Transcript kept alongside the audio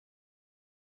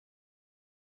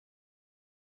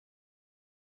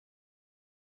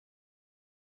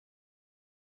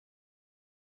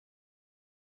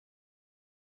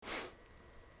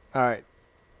Alright.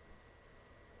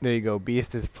 There you go.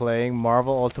 Beast is playing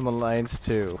Marvel Ultimate Alliance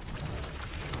 2.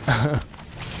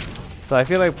 So I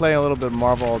feel like playing a little bit of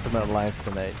Marvel Ultimate Alliance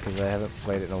tonight because I haven't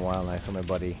played it in a while and I saw my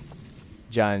buddy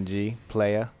John G.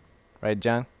 Playa. Right,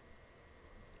 John?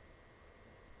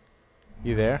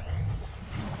 You there?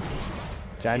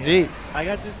 John G. I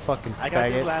got this Fucking I got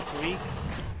faggot. this last week.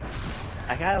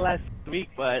 I got it last week,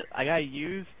 but I got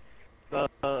used the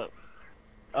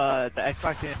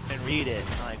Xbox didn't read it.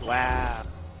 I'm like, wow.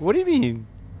 What do you mean?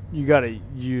 You got it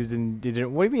used and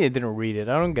didn't? What do you mean it didn't read it?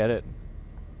 I don't get it.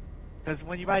 Because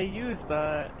when you buy used,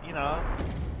 you know,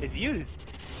 it's used.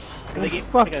 Well,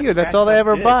 fuck you. That's all I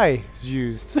ever buy is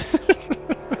used. So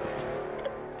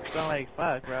I'm like,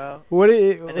 fuck, bro.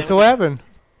 So what happened?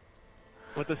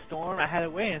 With the storm, I had to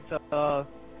wait until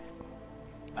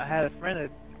I had a friend to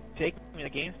take me to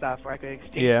GameStop where I could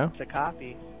exchange the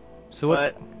copy. So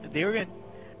what? But they were gonna.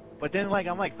 But then, like,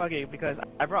 I'm like, fuck it, because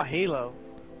I brought Halo.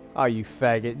 Oh, you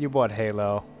faggot! You bought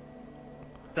Halo.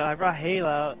 So I brought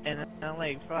Halo, and then I'm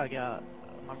like, fuck,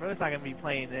 my brother's not gonna be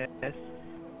playing this.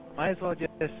 Might as well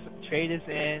just trade this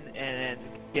in and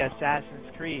get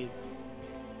Assassin's Creed.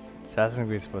 Assassin's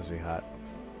Creed is supposed to be hot.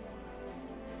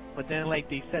 But then, like,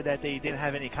 they said that they didn't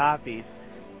have any copies.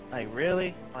 Like,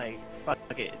 really? Like, fuck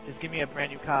it, just give me a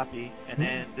brand new copy, and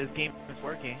then this game is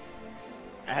working.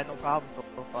 I had no problem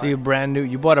so far. So you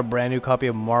bought a brand new copy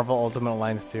of Marvel Ultimate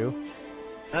Alliance 2?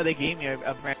 No, they gave me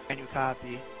a brand new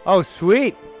copy. Oh,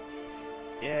 sweet!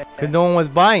 Yeah. Because no one was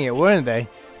buying it, weren't they?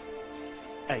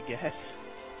 I guess.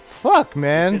 Fuck,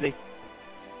 man.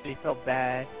 They felt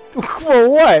bad. For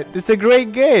what? It's a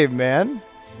great game, man.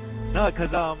 No,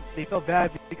 because they felt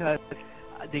bad because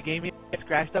they gave me a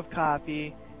scratched up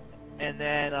copy, and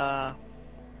then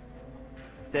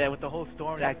with the whole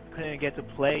storm, I couldn't get to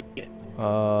play it.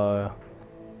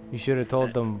 You should have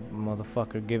told them,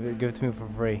 motherfucker, give it to me for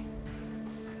free.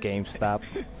 GameStop.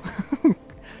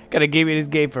 Gotta give me this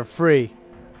game for free,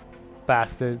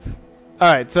 bastards.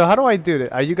 All right, so how do I do this?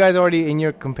 Are you guys already in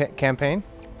your campaign?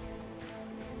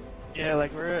 Yeah,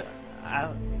 like we're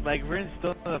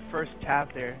still in the first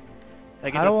chapter.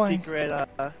 Like how in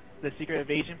the secret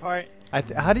evasion part.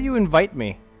 How do you invite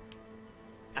me?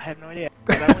 I have no idea.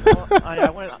 I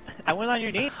went on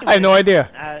your name. I have no idea.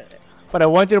 But I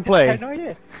want you to play. I have no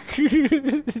idea.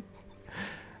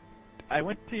 I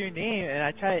went to your name and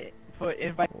I tried to put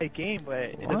invite the game, but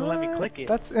it doesn't let me click it.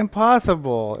 That's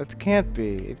impossible. It can't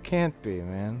be. It can't be,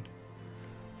 man.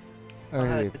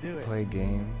 Okay, play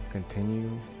game.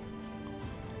 Continue.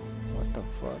 What the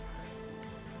fuck?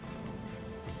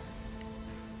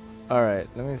 Alright,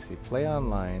 let me see. Play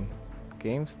online.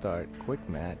 Game start. Quick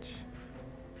match.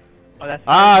 Oh, that's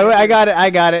I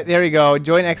got it. There we go.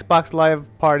 Join Xbox Live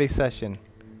party session.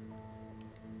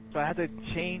 So I have to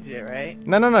change it, right?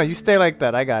 No. You stay like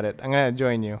that. I got it. I'm gonna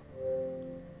join you.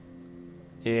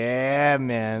 Yeah,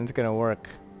 man. It's gonna work.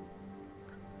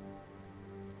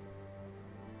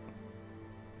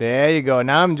 There you go.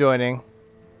 Now I'm joining.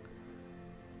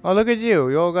 Oh, look at you.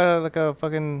 You all got like a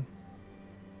fucking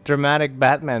dramatic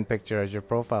Batman picture as your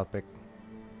profile pic.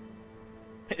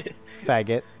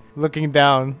 Faggot. Looking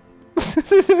down.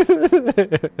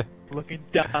 Looking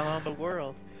down on the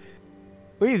world.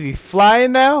 What is he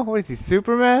flying now? What is he,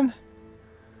 Superman?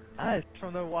 It's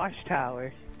from the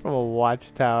watchtower. From a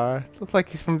watchtower. Looks like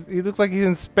he looks like he's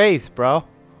in space, bro.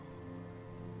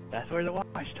 That's where the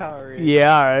watchtower is.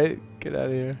 Yeah, alright. Get out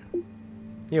of here.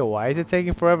 Yo, why is it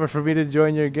taking forever for me to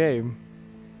join your game?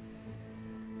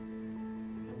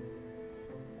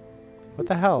 What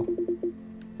the hell?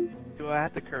 Do I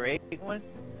have to create one?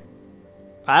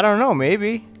 I don't know,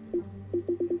 maybe.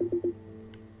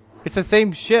 It's the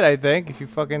same shit, I think, if you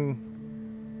fucking...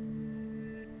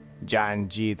 John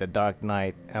G, The Dark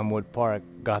Knight, Elmwood Park,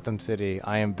 Gotham City,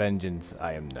 I am Vengeance,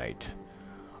 I am Knight.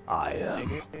 I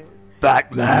am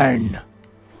Batman!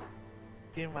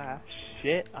 Seeing my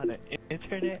shit on the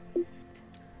internet?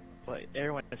 But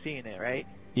everyone's seeing it, right?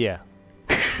 Yeah.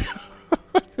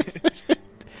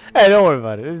 Hey, don't worry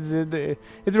about it.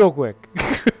 It's real quick.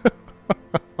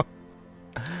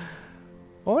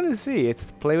 I want to see.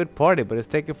 It's play with party, but it's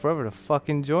taking forever to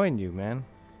fucking join you, man.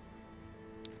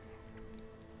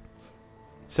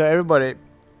 So everybody,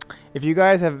 if you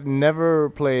guys have never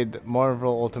played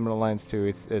Marvel Ultimate Alliance 2,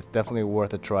 it's definitely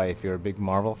worth a try if you're a big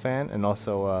Marvel fan, and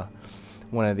also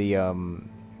one of the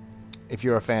if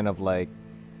you're a fan of, like,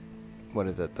 what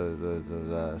is it,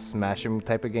 the smash 'em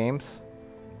type of games,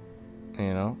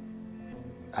 you know.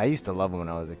 I used to love them when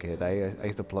I was a kid. I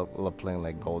used to love playing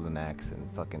like Golden Axe and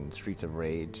fucking Streets of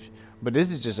Rage. But this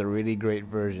is just a really great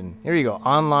version. Here you go.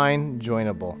 Online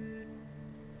joinable.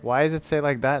 Why does it say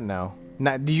like that now?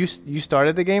 Now, you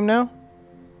started the game now?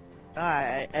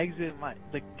 I exited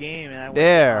the game and I went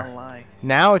There. online.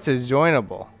 Now it says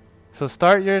joinable. So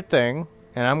start your thing,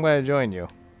 and I'm gonna join you.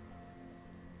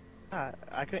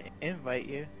 I couldn't invite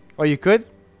you. Oh, you could?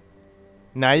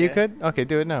 Now you Yeah. could? Okay,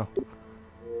 do it now.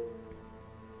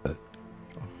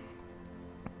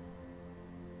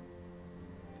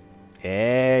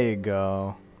 There you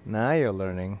go. Now you're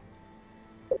learning.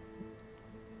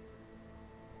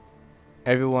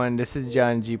 Everyone, this is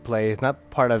John G Play. He's not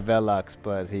part of Velox,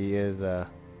 but he is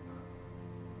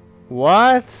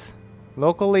What?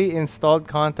 Locally installed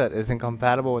content is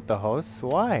incompatible with the host?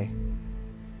 Why?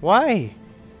 Why?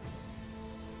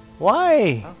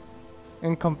 Why? Huh?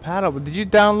 Incompatible. Did you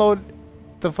download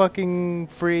the fucking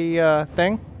free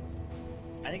thing?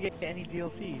 I didn't get any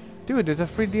DLCs. Dude, there's a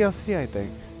free DLC, I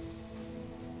think.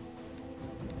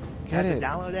 Get I have it. to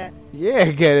download that? Yeah,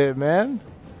 get it, man.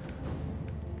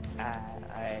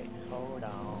 Alright, hold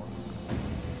on.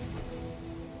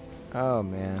 Oh,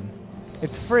 man.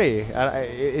 It's free.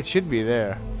 It should be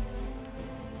there.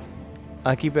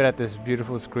 I'll keep it at this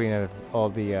beautiful screen of all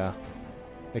the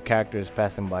characters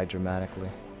passing by dramatically.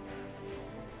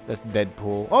 That's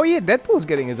Deadpool. Oh yeah, Deadpool's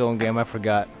getting his own game. I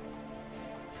forgot.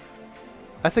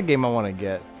 That's a game I want to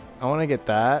get. I want to get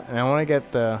that, and I want to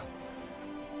get the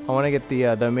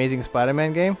the Amazing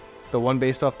Spider-Man game, the one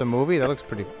based off the movie. That looks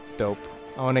pretty dope.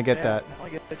 I want to get that. I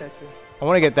want to get that too. I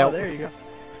want to get that. Oh, there you go.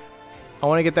 I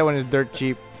want to get that when it's dirt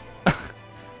cheap.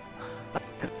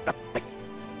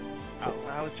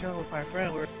 When I was chilling with my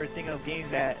friend, we were thinking of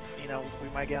games that, you know, we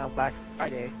might get on Black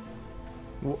Friday.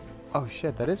 Oh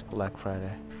shit, that is Black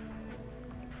Friday.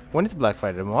 When is Black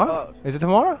Friday? Tomorrow? Oh. Is it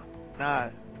tomorrow? Nah,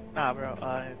 bro.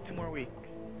 2 more weeks.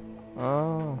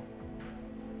 Oh.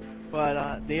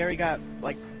 But they already got,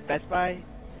 like, Best Buy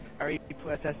already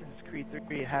put Assassin's Creed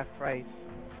 3 at half price.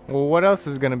 Well, what else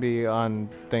is gonna be on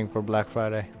thing for Black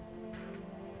Friday?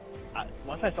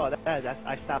 Once I saw that,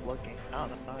 I stopped looking. I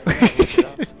don't know. I looked it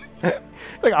up.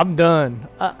 Like, I'm done.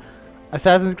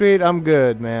 Assassin's Creed, I'm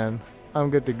good, man. I'm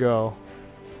good to go.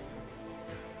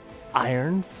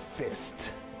 Iron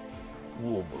Fist.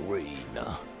 Wolverine.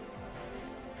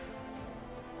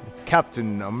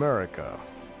 Captain America.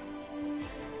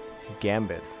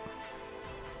 Gambit.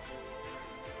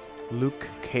 Luke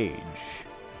Cage.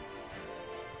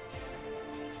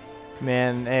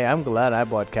 Man, hey, I'm glad I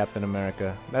bought Captain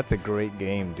America. That's a great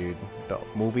game, dude. The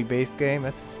movie-based game,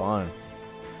 that's fun.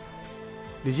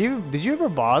 Did you ever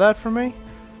buy that for me?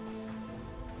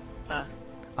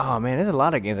 Oh man, there's a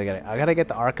lot of games I gotta get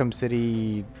the Arkham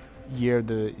City game of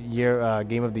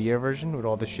the year version with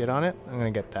all the shit on it. I'm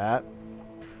gonna get that.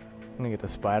 I'm gonna get the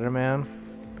Spider-Man.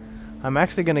 I'm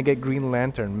actually gonna get Green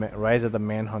Lantern, Rise of the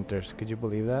Manhunters. Could you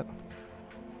believe that?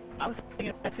 I was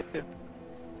thinking that too.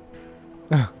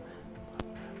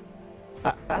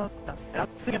 I was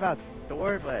thinking about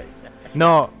Thor, but...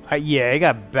 No, yeah, it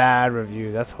got bad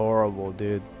reviews. That's horrible,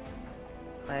 dude.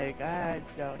 Like, I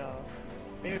don't know.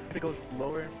 Maybe if it goes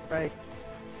lower in price.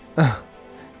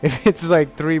 If it's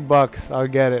like $3, I'll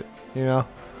get it. You know.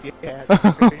 Yeah,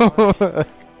 that's pretty much.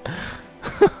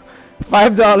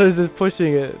 $5 is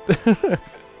pushing it.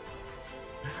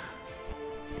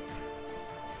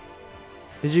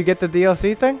 Did you get the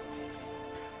DLC thing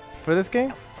for this game?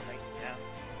 Like, yeah.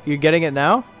 You're getting it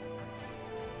now?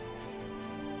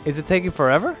 Is it taking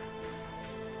forever?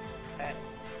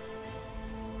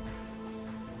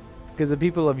 Because the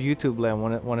people of YouTube land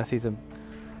want to see some.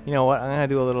 You know what? I'm gonna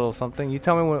do a little something. You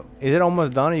tell me when. Is it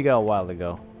almost done, or you got a while to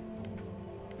go?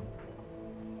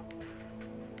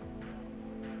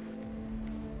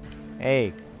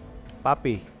 Hey,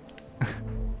 papi.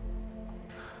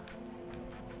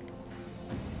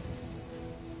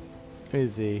 Let me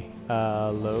see.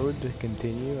 Load,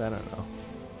 continue. I don't know.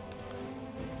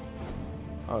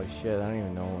 Oh shit! I don't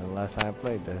even know when the last time I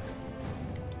played this.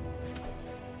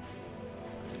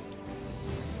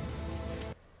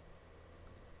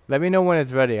 Let me know when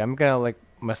it's ready. I'm gonna like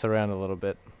mess around a little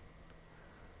bit.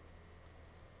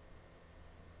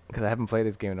 Because I haven't played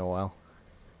this game in a while.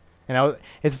 And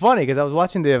it's funny because I was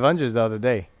watching the Avengers the other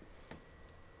day.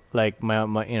 Like my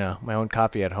own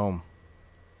copy at home.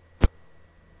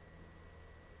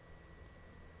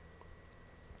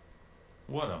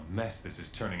 What a mess this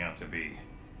is turning out to be.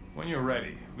 When you're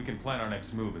ready, we can plan our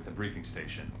next move at the briefing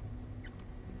station.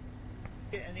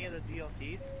 Get any of the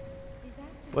DLCs?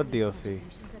 What DLC?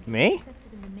 Me?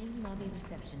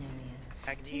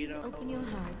 Magneto,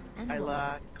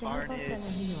 Psylocke, Carnage.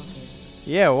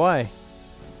 Yeah, why?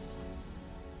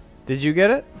 Did you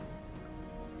get it?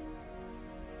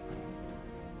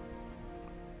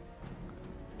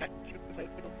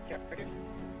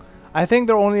 I think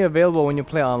they're only available when you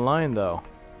play online, though.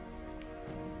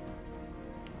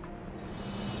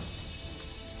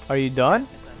 Are you done?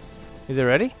 Is it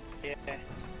ready? Yeah.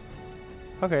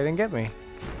 Okay, then get me.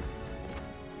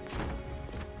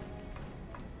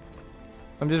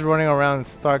 I'm just running around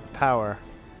Stark Tower.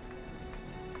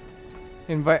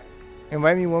 Invite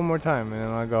me one more time, and then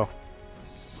I'll go.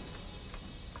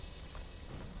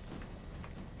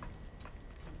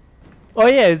 Oh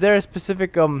yeah, is there a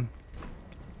specific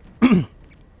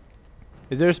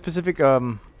is there a specific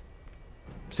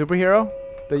superhero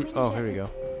that oh, here we go.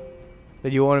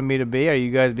 That you wanted me to be? Are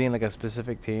you guys being like a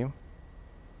specific team?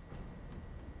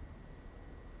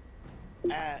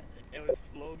 It was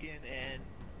Logan and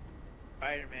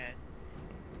Spider-Man.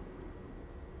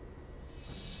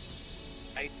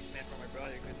 Iceman for my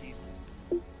brother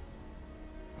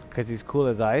Cause he's cool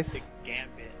as ice? the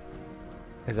Gambit.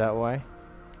 Is that why?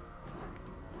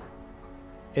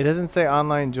 It doesn't say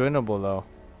online joinable though.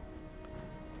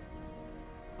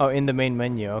 Oh, in the main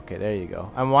menu. Okay, there you go.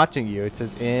 I'm watching you. It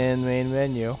says in main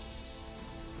menu.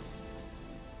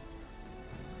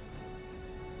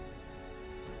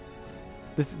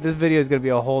 This video is gonna be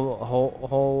a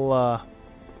whole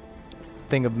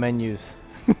thing of menus.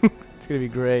 It's gonna be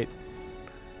great.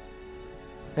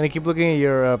 And I keep looking at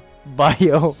your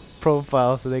bio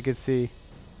profile so they can see.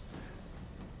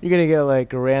 You're gonna get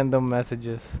like random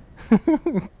messages.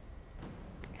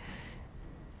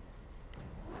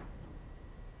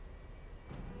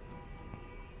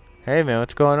 Hey man,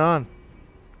 what's going on?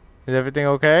 Is everything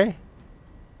okay?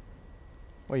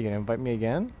 What, you gonna invite me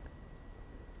again?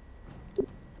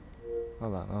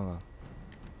 Hold on.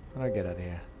 How do I get out of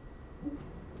here?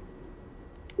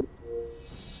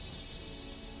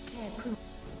 Crew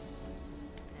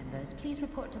members, please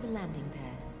report to the landing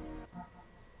pad.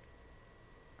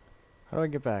 How do I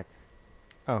get back?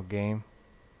 Oh, game.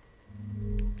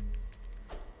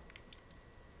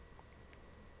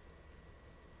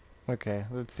 Okay,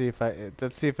 let's see if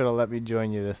it'll let me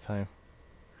join you this time.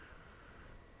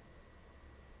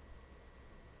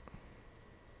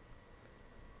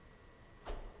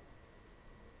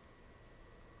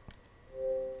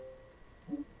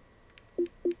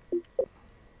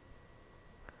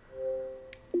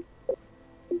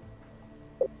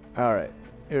 All right,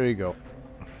 here we go.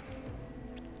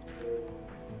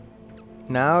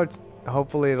 Now it's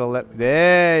hopefully it'll let.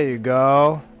 There you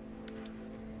go.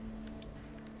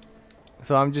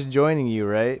 So I'm just joining you,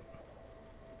 right?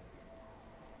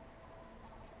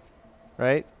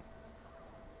 Right?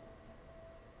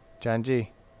 John G.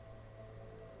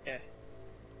 Yeah.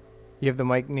 You have the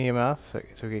mic near your mouth so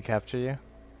we can capture you?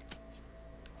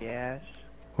 Yes.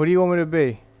 Who do you want me to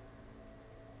be?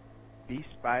 Be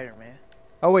Spider-Man.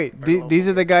 Oh wait, these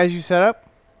are the guys you set up?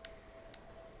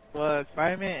 Well,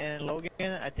 Spider-Man and Logan,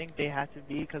 I think they had to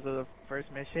be because of the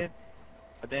first mission.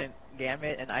 But then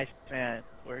Gambit and Iceman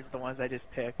were the ones I just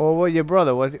picked. Well, what your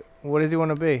brother? What does he want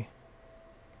to be?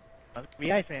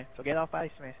 Be Iceman, so get off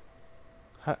Iceman.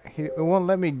 It won't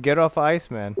let me get off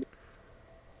Iceman.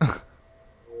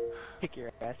 Kick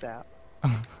your ass out.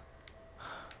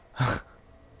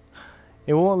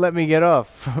 It won't let me get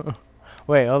off.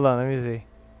 Wait, hold on, let me see.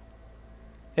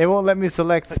 It won't let me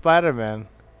select Spider-Man.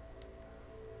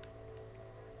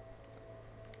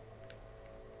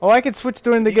 Oh, I can switch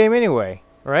during the game anyway,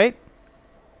 right?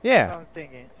 That's Yeah. what I'm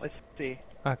thinking. Let's see.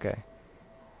 Okay.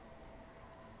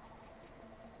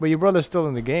 But your brother's still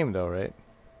in the game though, right?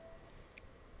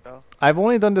 So, I've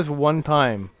only done this one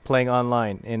time playing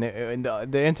online, and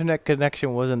the internet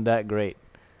connection wasn't that great.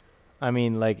 I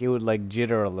mean, like, it would like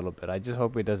jitter a little bit. I just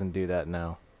hope it doesn't do that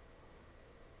now.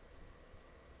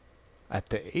 At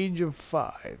the age of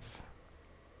 5,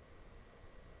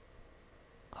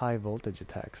 high voltage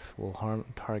attacks will harm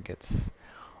targets,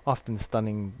 often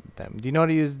stunning them. Do you know how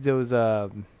to use those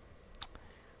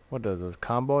what are those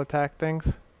combo attack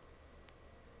things?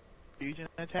 fusion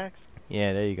attacks?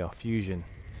 Yeah, there you go. Fusion.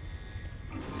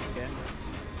 Yeah.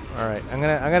 All right, I'm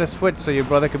gonna switch so your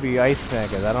brother could be Iceman,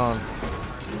 'cause I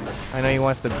know he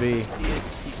wants to be.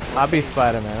 I'll be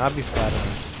Spider-Man.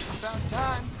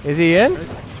 Is he in?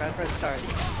 Try to press start.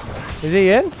 Is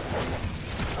he in?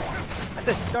 At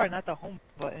the start, not the home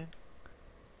button.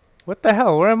 What the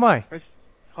hell? Where am I? Press,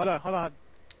 hold on.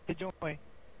 Hit join.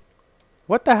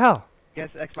 What the hell?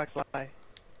 Guess Xbox Live.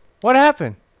 What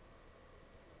happened?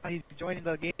 Oh, he's joining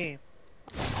the game.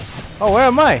 Oh, where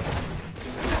am I?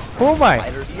 Who am I?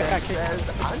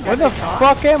 Where the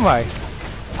fuck am I?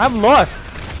 I'm lost.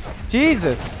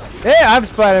 Jesus. Hey, I'm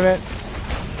Spider-Man.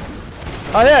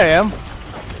 Oh, there I am.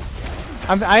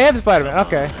 I am Spider-Man.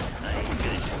 Okay.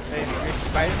 Hey, you're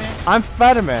Spider-Man? I'm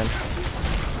Spider-Man.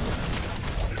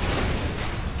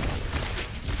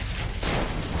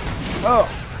 Oh.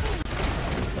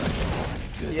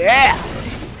 Yeah.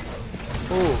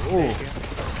 Ooh, ooh.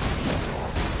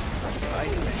 There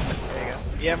you go.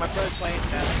 Yeah, my brother's playing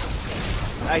now.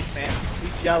 Nice, man.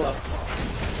 He's yellow.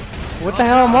 What the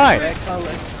hell am I? Red color.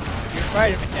 You're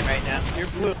Spider-Man right now. You're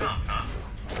blue. You're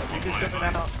just jumping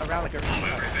out around like a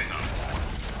robot.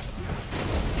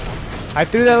 I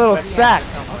threw that little sack.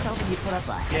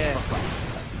 Yeah.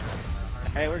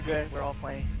 Hey, we're good. We're all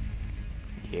playing.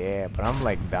 Yeah, but I'm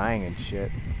like dying and shit.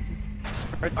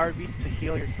 Press RB to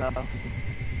heal yourself.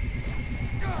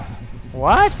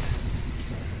 What?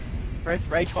 Press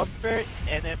right bumper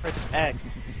and then press X.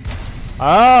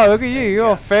 Oh, look at you. You're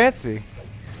all fancy.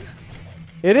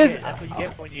 It is. Yeah, that's what you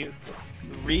get when you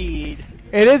read.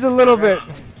 It is a little bit.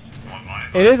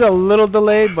 It is a little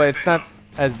delayed, but it's not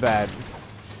as bad.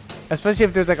 Especially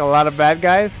if there's like a lot of bad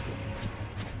guys.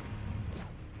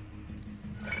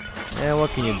 Yeah,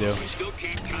 what can you do? We still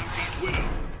can't contact Widow.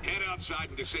 Head outside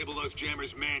and disable those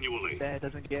jammers manually. That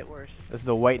doesn't get worse. That's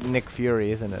the white Nick Fury,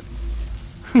 isn't it?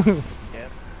 Yeah.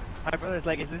 My brother's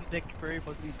like, isn't Nick Fury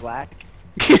supposed to be black?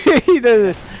 He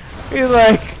doesn't. He's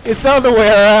like, it's the other way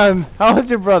around. How old's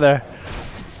your brother?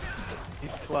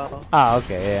 He's 12. Ah,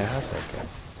 okay, yeah, that's okay.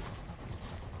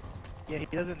 Yeah, he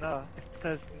doesn't know. It's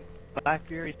because Black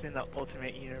Fury's in the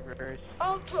Ultimate Universe.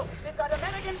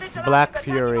 Black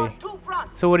Fury.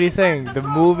 So what are you saying? The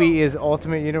movie is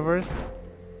Ultimate Universe?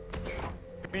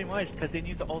 Pretty much, because they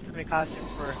need the ultimate costume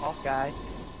for Hawkeye.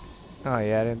 Oh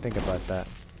yeah, I didn't think about that.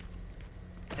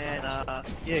 And,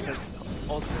 yeah, because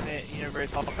Ultimate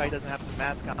Universe Hawkeye doesn't have the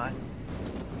mask on.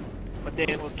 But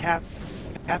they will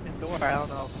Captain Thor, I don't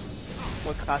know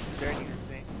what costume they're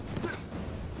using.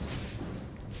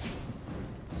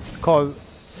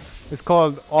 It's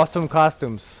called Awesome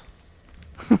Costumes.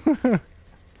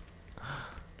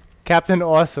 Captain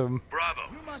Awesome. Bravo.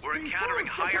 We're encountering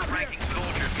higher-ranking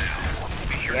soldiers now.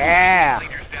 Be sure Yeah. to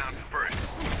keep the leaders down first.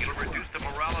 It'll reduce the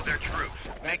morale of their troops,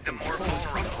 make them more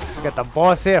vulnerable. We got the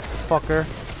boss here, fucker.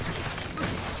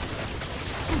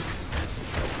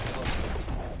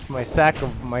 My sack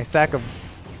of my sack of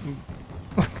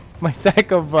Like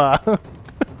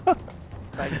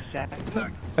Shaq.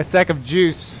 my sack of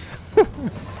juice. What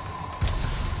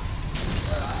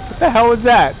the hell was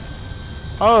that?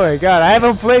 Oh my god, I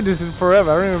haven't played this in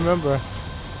forever. I don't even remember.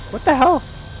 What the hell?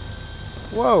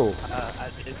 Whoa.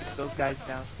 It's those guys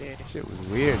downstairs. Shit was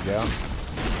weird, yo.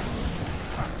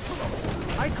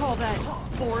 I call that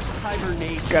forced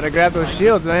hibernation. Gotta grab those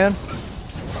shields, man.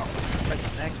 Press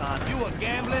the next on. You a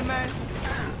gambling man?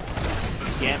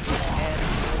 Gambling man.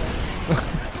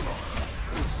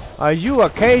 Are you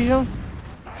Cajun?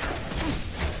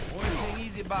 Only thing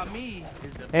easy about me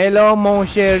is the Hello, mon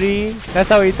chéri. That's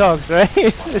how he talks, right?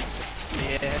 Yeah.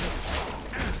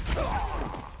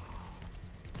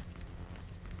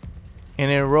 And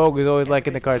then Rogue is always like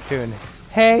in the cartoon.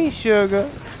 Hey, sugar.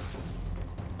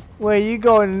 Where you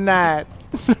going tonight?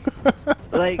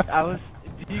 Like, do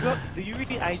you read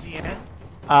IGN?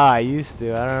 Ah, I used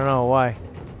to. I don't know why.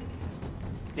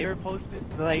 They were posted,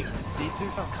 like, they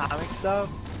do some comic stuff.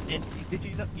 And did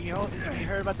you know, you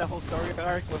heard about the whole story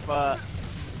arc with,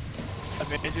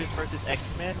 Avengers versus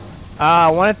X-Men? Ah,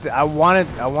 I wanted,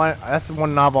 that's the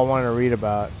one novel I wanted to read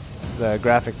about. The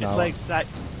graphic It's novel.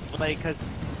 cause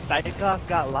Cyclops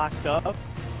got locked up.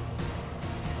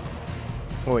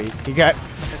 Wait, he got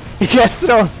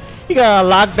thrown, he got a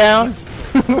lockdown?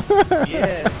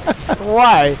 Yeah.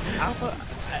 Why?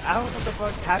 I don't know what the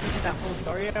fuck happened in that whole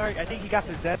story arc. I think he got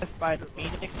possessed by the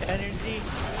Phoenix energy,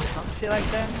 some shit like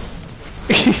that.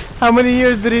 How many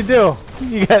years did he do?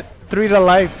 He got 3 to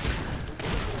life.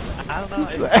 I don't know if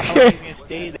he's gonna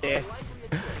stay there.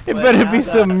 It But better now be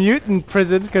some mutant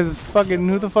prison, cause fucking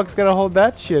who the fuck's gonna hold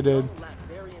that shit in?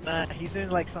 He's in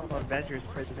like some Avengers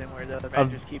prison where the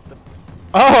Avengers keep the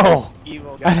Oh!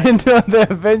 evil I guys. didn't know the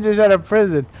Avengers had a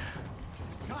prison.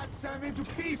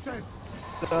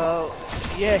 So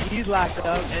yeah, he's locked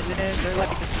up, and then they're like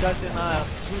discussing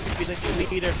who could be the new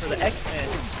leader for the X-Men.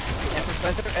 And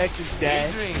Professor X is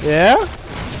dead. Yeah?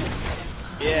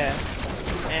 Yeah.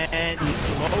 And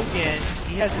Logan,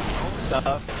 he has his own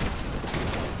stuff.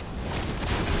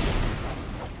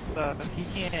 So he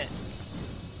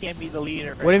can't be the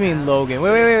leader. What do you mean, Logan?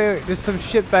 Wait. There's some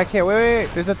shit back here. Wait.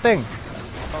 There's a thing.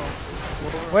 Oh,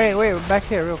 Wait, back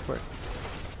here, real quick.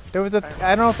 There was a.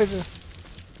 I don't know if it's a.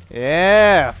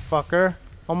 Yeah, fucker.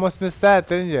 Almost missed that,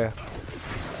 didn't you?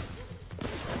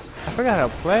 I forgot how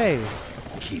to play.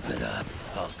 keep it up.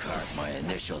 I'll carve my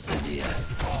initials into you.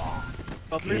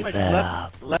 Well, pretty Keep much it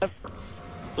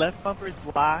left bumper is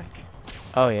block.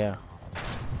 Oh yeah.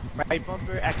 Right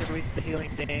bumper activates the healing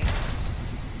thing.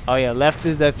 Oh yeah. Left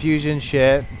is that fusion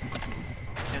shit.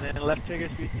 and then left trigger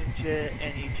shoots and shit,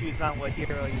 and you choose on what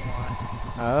hero you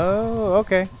want. Oh,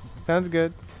 okay. Sounds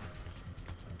good.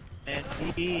 And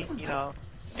B, you know,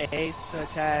 A to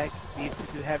attack, B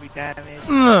to do heavy damage,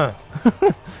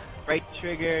 right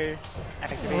trigger,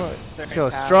 activate certain See how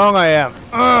powers. strong I am.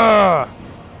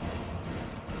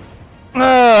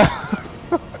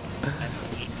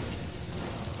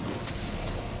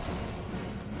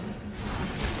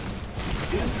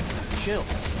 Chill.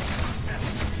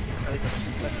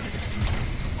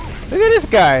 Look at this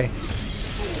guy.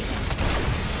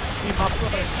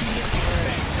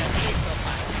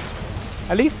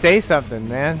 At least say something,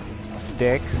 man.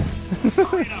 Dicks.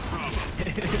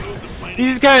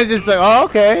 He's kind of just like, oh,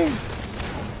 okay.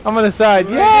 I'm on the side.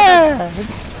 Yeah.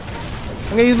 I'm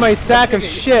gonna use my sack of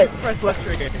shit. Press left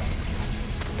trigger.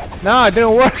 No, it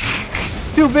didn't work.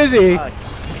 Too busy. I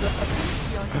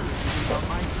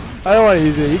don't want to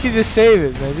use it. You can just save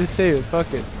it, man. Just save it.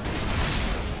 Fuck it.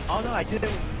 Oh no, I did it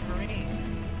with Marine.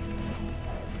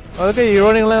 Oh, look at you. You're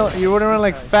running around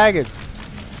like faggots.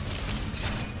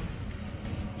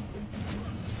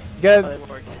 You Oh, gotta it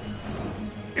worked.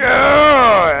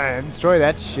 yeah, destroy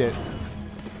that shit.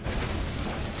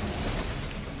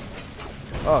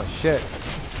 Oh shit.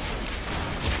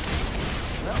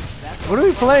 What are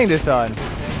we playing this on?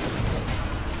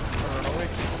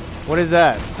 What is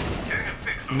that?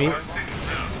 Me?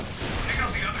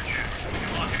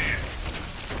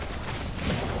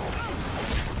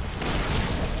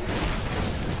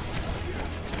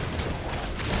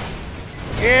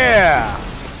 Yeah!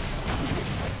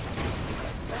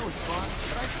 That was fun,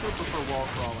 but I still prefer wall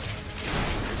crawling.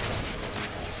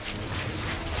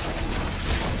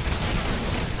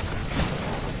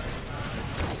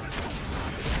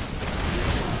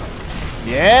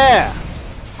 Yeah!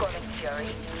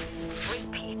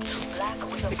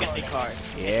 Pick any card.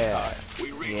 Yeah.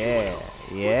 Yeah.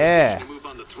 Yeah.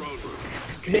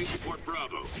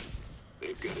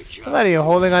 I'm not even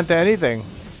holding on to anything.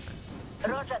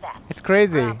 Roger that. It's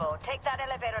crazy. Bravo, take that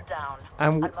elevator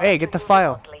down. Hey, get the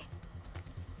file.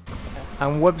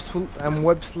 I'm web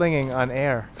slinging on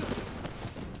air.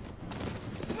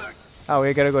 Oh,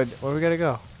 we gotta go. Where we gotta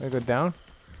go? We gotta go down.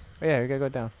 Oh yeah, we gotta go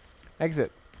down.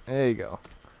 Exit. There you go.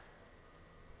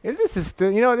 Yeah, this is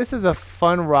still, you know, this is a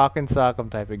fun rock and sock'em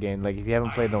type of game. Like if you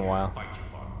haven't played in a while.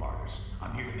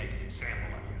 I'm here to make an example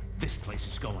of you. This place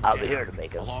is going I'll down, be here to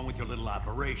make us. along with your little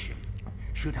operation.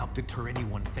 Should help deter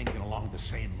anyone thinking along the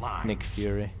same lines. Nick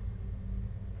Fury.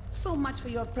 So much for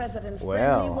your president's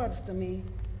Well. friendly words to me.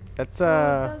 That's Or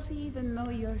does he even know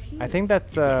you're here? I think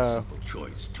that's You got a simple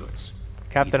choice, Toots.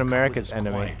 Captain Either come America's with us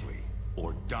enemy. quietly,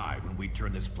 or die when we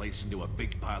turn this place into a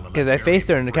big pile of Because I faced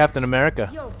her in the bricks. Captain America.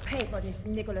 You'll pay for this,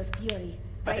 Nicholas Fury.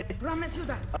 I promise you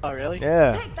that. Oh really?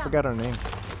 Yeah, Take them. forgot her name.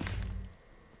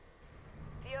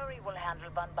 Fury will handle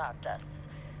Bombardas.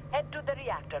 Head to the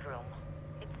reactor room.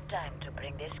 It's time to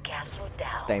bring this castle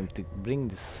down. Time to bring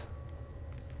this.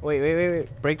 Wait.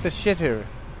 Break the shit here.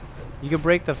 You can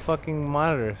break the fucking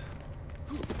monitors.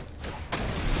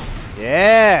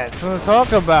 Yeah, that's what I'm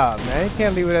talking about, man. You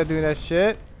can't leave without doing that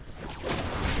shit.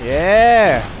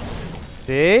 Yeah.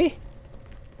 See?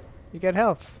 You get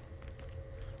health.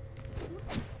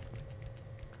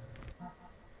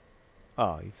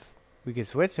 Oh, we can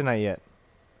switch or not yet?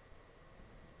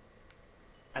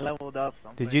 I leveled up. So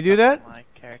I'm Did putting you do stuff that? on my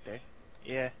character.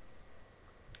 Yeah.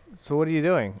 So what are you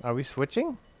doing? Are we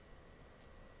switching?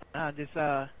 I'm just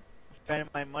spending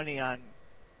my money on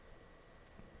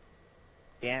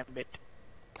Gambit.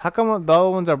 How come the other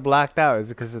ones are blacked out?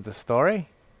 Is it because of the story?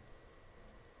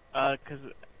 Cause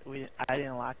I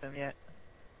didn't lock them yet.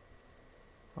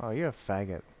 Oh, you're a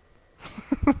faggot.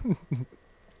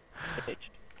 Bitch.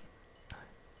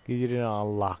 You didn't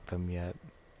unlock them yet.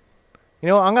 You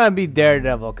know what? I'm gonna be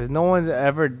Daredevil because no one's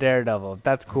ever Daredevil. If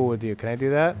that's cool with you, can I do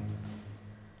that?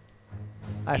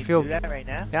 I You feel. do that right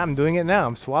now? Yeah, I'm doing it now.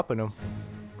 I'm swapping them.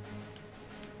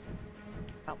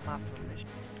 Not my permission.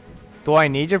 Do I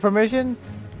need your permission,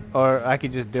 or I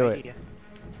could just do it? Yeah.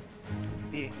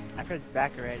 See, I pressed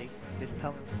back already. Just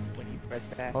tell me when you press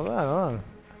back. Hold on.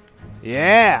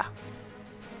 Yeah.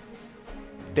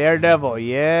 Daredevil.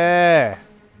 Yeah.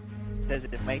 Says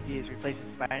that Mikey is replacing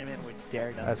Spider-Man with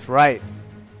Daredevil. That's right.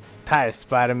 Tired of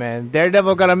Spider-Man.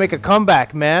 Daredevil gotta make a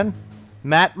comeback, man.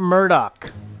 Matt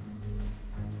Murdock.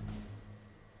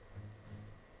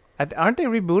 Aren't they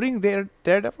rebooting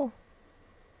Daredevil?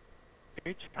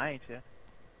 You're trying to.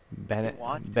 Ben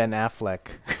want to. Ben Affleck.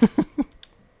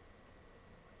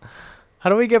 How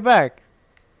do we get back?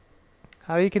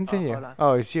 How do you continue? hold on.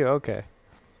 Oh, it's you. Okay.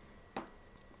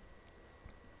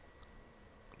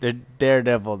 The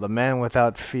Daredevil, the man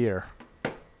without fear.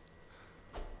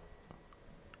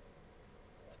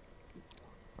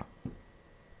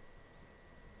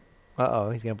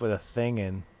 Uh-oh, he's gonna put a thing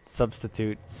in.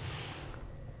 Substitute.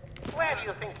 Where do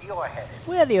you think you're headed?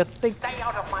 Where do you think? Stay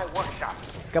out of my workshop.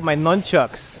 Got my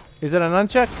nunchucks. Is it a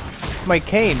nunchuck? My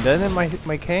cane, doesn't it?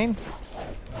 My cane?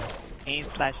 Cane /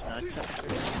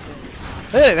 nunchuck.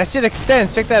 Hey, that shit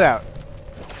extends. Check that out.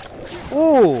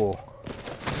 Ooh.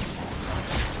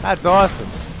 That's awesome.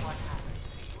 What happens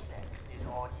to you next is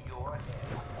on your head.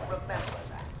 Remember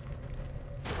that.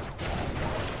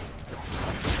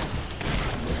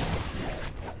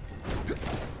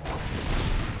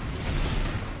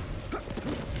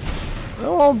 It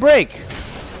won't break. Is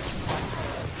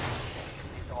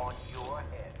on your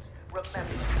heads. Remember that.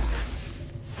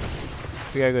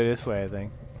 We gotta go this way, I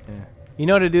think. Yeah. You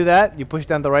know how to do that? You push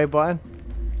down the right button.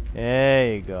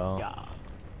 There you go. Yeah.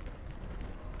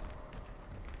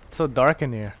 It's so dark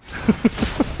in here.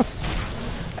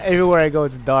 Everywhere I go,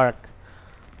 it's dark.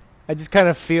 I just kind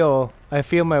of feel. I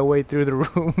feel my way through the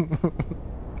room.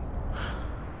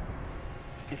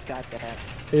 Just got that.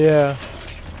 Yeah.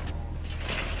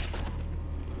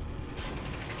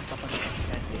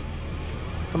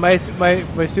 My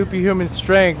superhuman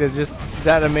strength is just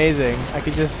that amazing. I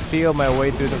can just feel my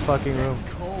way through the fucking room.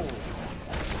 Cold.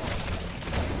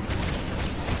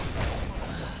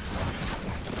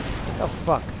 Oh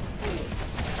fuck.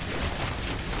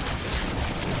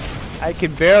 I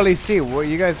can barely see. Well,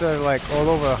 you guys are like all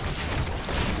over.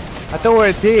 I thought we were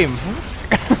a team.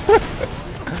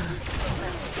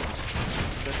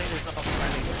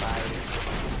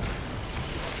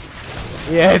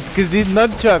 Yeah, it's because these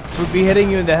nunchucks would be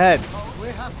hitting you in the head.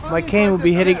 My cane would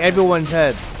be hitting everyone's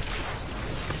head.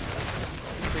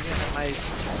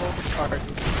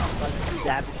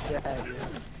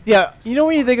 Yeah, you know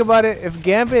when you think about it, if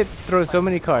Gambit throws so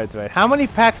many cards, right? How many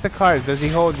packs of cards does he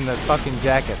hold in that fucking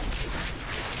jacket?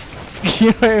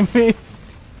 You know what I mean?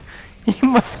 He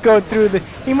must go through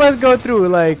he must go through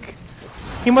like,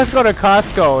 he must go to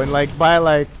Costco and like buy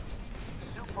like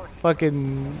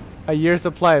fucking a year's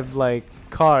supply of like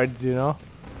cards, you know?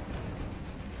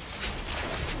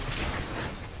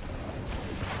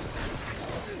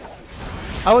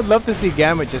 I would love to see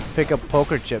Gambit just pick up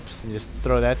poker chips and just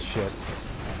throw that shit.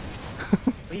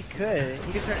 He could.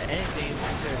 He could turn anything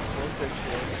into explosive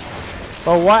shit.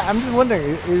 Well, why? I'm just wondering,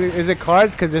 is it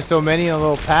cards because there's so many in a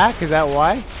little pack? Is that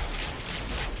why?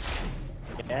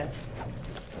 Yeah.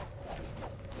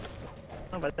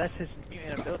 No, but that's his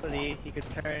mutant ability. He could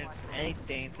turn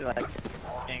anything to like an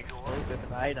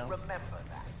explosive item.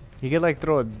 You could like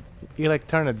throw a, you could like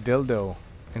turn a dildo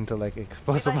into like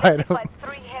explosive item.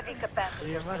 3 heavy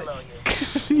capacitors below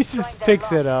He you. just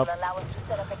picks it up. Will allow us to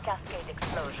set up a cascade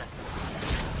explosion.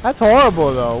 That's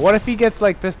horrible though. What if he gets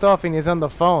like pissed off and he's on the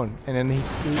phone and then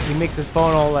he makes his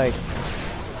phone all like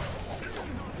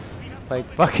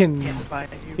fucking,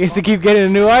 he has to keep getting a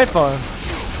new iPhone.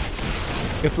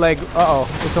 If like, uh-oh,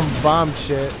 it's some bomb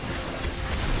shit.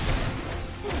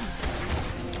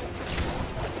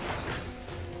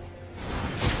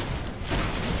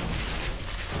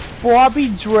 Bobby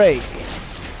Drake.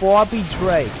 Bobby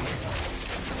Drake.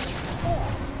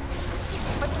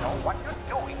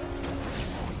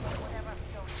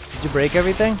 Did you break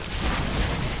everything?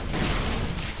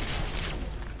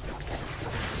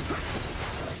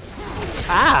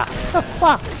 Ah! What the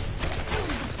fuck?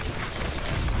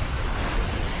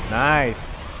 Nice.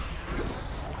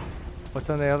 What's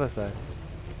on the other side?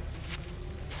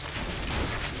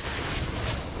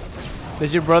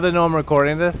 Does your brother know I'm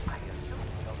recording this?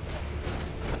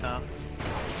 No.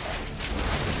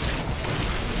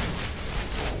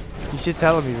 You should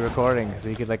tell him he's recording so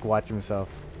he could like watch himself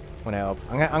when I'm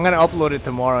gonna upload it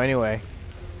tomorrow anyway.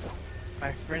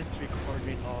 My friend's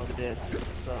recording all of this,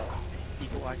 so you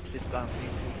can watch this on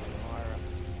YouTube tomorrow.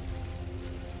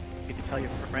 You can tell your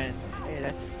friend, hey,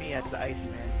 that's me as the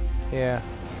Iceman. Yeah.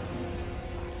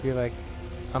 You're like,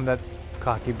 I'm that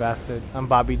cocky bastard. I'm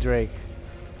Bobby Drake.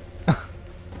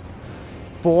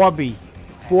 Bobby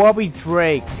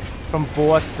Drake from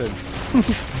Boston.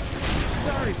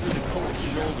 Sorry for the cold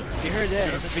shoulder. You heard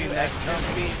that? It's being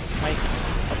Mike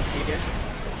up here.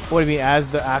 What do you mean, as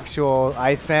the actual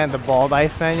Iceman, the bald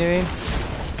Iceman, you mean?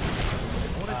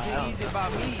 Wanna take easy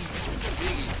about me?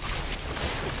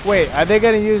 Wait, are they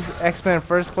gonna use X-Men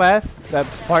First Class? That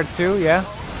part 2, yeah?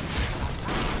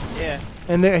 Yeah.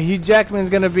 And Hugh Jackman's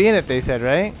gonna be in it, they said,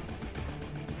 right?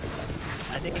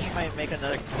 I think he might make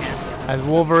another cameo. As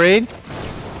Wolverine?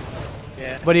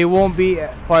 Yeah. But he won't be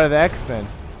part of the X-Men.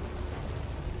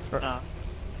 No.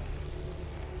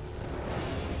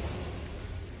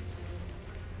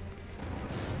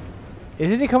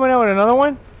 Isn't he coming out with another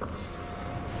one?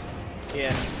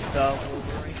 Yeah. The Uh,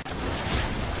 Wolverine.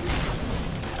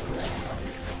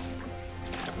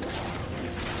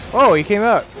 Oh, he came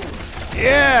out.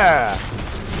 Yeah!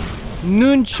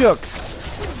 Nunchucks.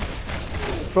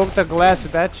 Broke the glass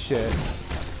with that shit.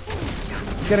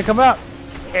 He's gonna come out.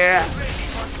 Yeah.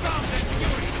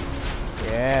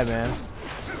 Yeah, man.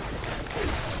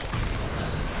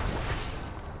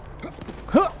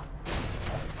 Huh.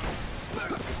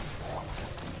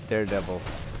 Daredevil.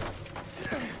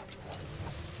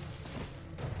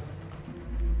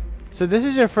 So this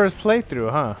is your first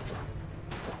playthrough, huh?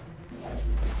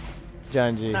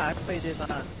 John G. No, I played this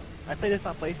on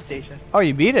PlayStation. Oh,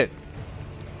 you beat it?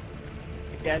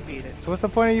 Yeah, I beat it. So what's the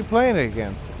point of you playing it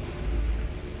again?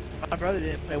 My brother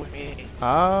didn't play with me.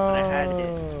 Oh. When I had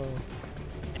it.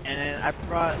 And then I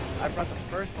brought the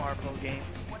first Marvel game.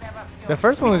 The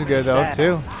first one was good though,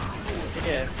 too.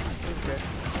 Yeah, it was good.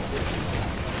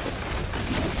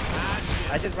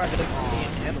 I just brought this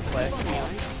game and him to play.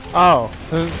 Oh,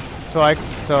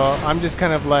 so I'm just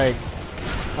kind of like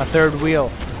a third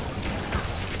wheel.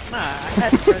 Nah, I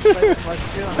had the first one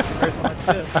too. I'm the first one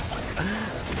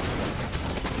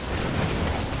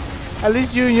too. At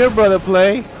least you and your brother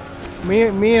play. Me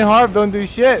and Harp don't do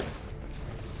shit.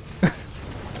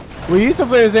 We used to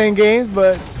play the same games,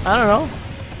 but I don't know.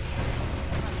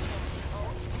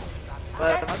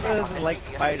 But my brother doesn't like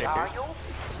fighters.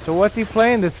 So what's he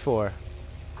playing this for?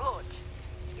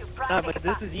 No, but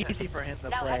this is easy for him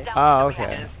to play. Oh, okay.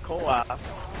 And it's co-op. Like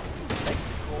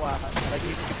co-op. Like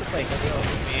you can play Halo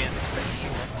with me and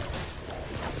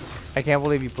I can't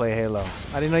believe you play Halo.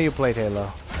 I didn't know you played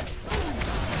Halo.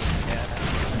 yeah,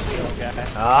 Halo guy.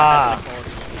 Ah.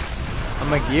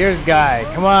 I'm a Gears guy.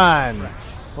 Come on.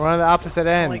 We're on the opposite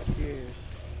I ends. like Gears.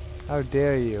 How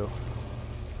dare you?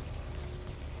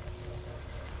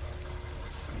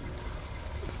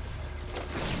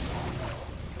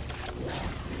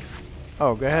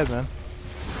 Oh, go ahead, man.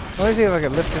 Let me see if I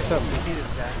can lift this up.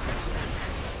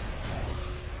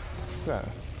 Yeah.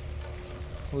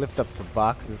 Lift up the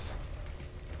boxes.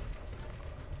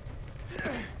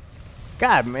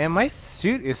 God, man, my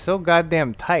suit is so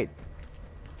goddamn tight.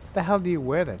 What the hell do you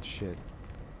wear that shit?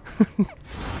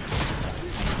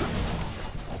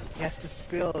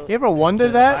 You ever wonder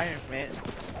that?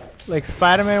 Like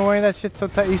Spider-Man wearing that shit so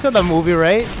tight? You saw the movie,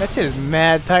 right? That shit is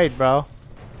mad tight, bro.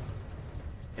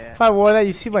 Yeah. If I wore that,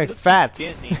 you see my fats.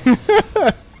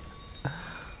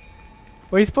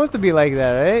 Well, he's supposed to be like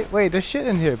that, right? Wait, there's shit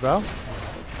in here, bro.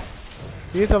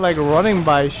 These are like running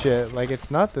by shit, like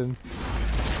it's nothing.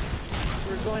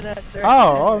 We're going at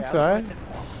Oh, I'm sorry.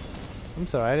 I'm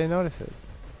sorry, I didn't notice it.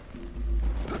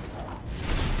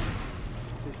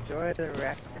 Destroy the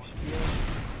reactor shield.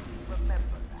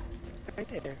 Right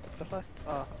there. What the fuck?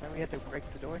 Oh, then we had to break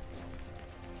the door.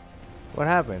 What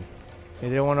happened? You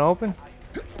didn't want to open?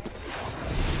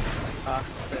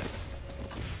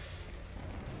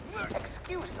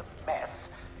 Excuse the mess.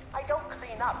 I don't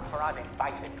clean up for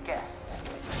uninvited guests.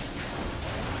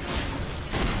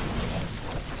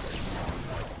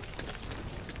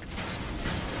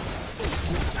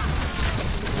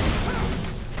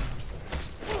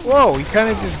 Whoa, he kind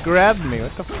of just grabbed me.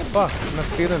 What the fuck? I'm not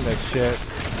feeling that shit.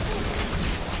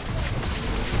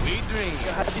 We drink.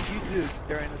 So how did you do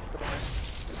during the storm?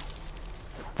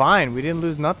 Fine, we didn't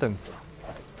lose nothing.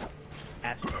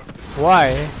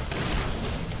 Why?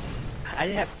 I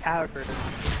didn't have power for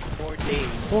 4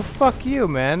 days. Well, fuck you,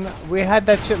 man. We had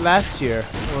that shit last year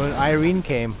when Irene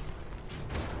came.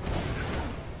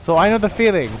 So I know the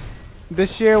feeling.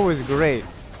 This year was great.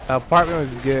 The apartment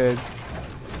was good.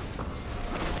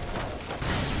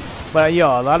 But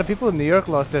yo, a lot of people in New York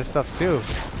lost their stuff too.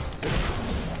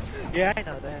 Yeah, I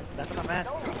know that. That's what I'm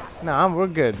at. Nah, we're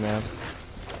good, man.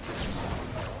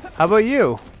 How about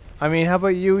you? I mean, how about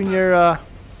you and your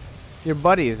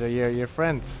buddies or your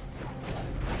friends?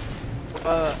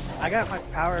 I got my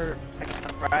power back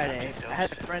on Friday. I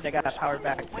had a friend that got power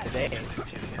back today.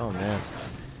 Oh man.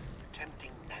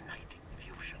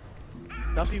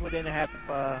 Some people didn't have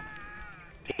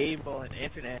cable and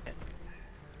internet.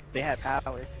 They had power.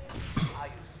 Are you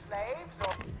slaves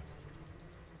or...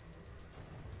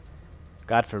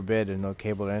 God forbid there's no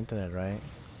cable or internet, right?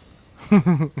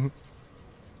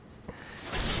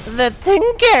 The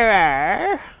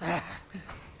Tinkerer!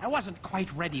 I wasn't quite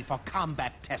ready for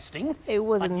combat testing. It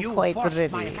wasn't quite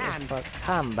ready for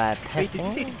combat Wait, did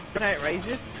testing. you see Night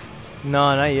Rages?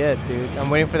 No, not yet, dude. I'm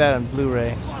waiting for that on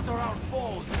Blu-ray. Slaughter our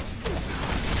foes.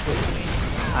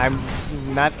 I'm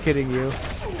not kidding you.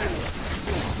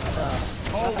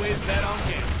 Always bet on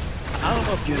game. I don't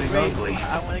know if Getting Blu-ray ugly.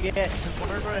 I want to get because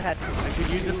my brother had. I could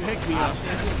use a pick-me-up.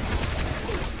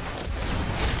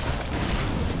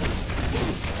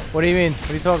 What do you mean? What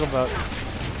are you talking about?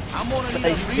 I'm gonna need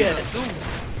Like, a yeah. reader soon.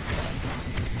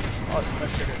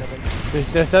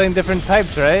 They're selling different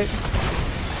types, right?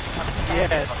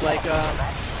 Yeah, it's like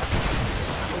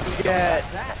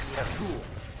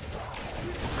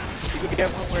you could get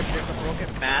one where there's a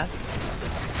broken mask.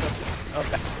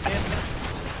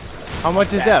 How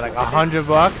much is that? Like $100?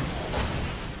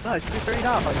 No, it's just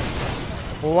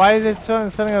 $30. Well, why is it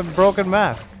selling a broken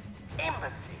mask?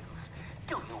 Imbeciles,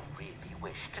 do you really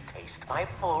wish to taste my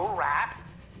full wrath?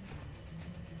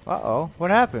 Uh-oh,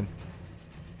 what happened?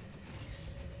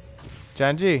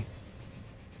 Janji.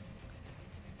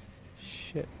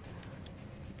 Shit.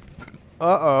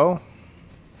 Uh-oh.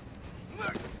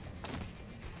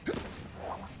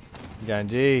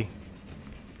 Janji.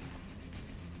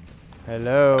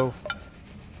 Hello.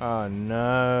 Oh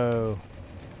no.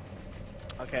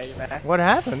 Okay, you back? What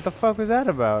happened? What the fuck was that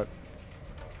about?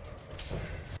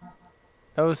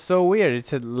 That was so weird. It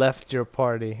said left your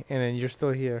party and then you're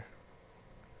still here.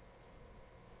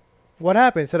 What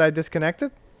happened? Said I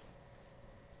disconnected?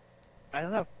 I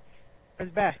don't know.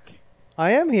 Where's back?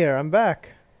 I am here. I'm back.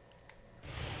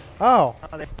 Oh.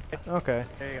 Oh, Okay.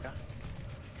 there you go.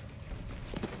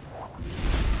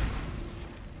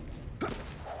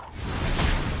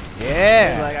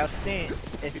 Yeah. Like I was saying,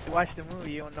 if you watch the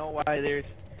movie, you'll know why there's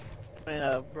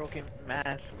a broken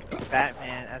mask of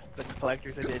Batman as the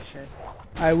collector's edition.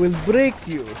 I will break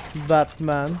you,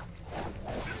 Batman.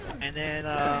 And then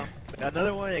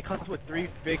another one, it comes with 3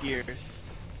 figures.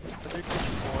 They're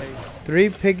just boys. 3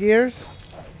 pig ears?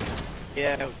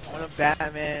 Yeah, one of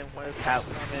Batman, one of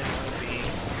Catwoman, one of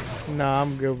me. Nah,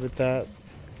 I'm good with that.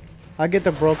 I'll get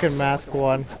the broken mask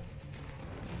one.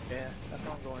 Yeah, that's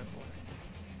what I'm going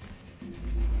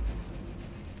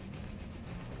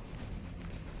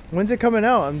for. When's it coming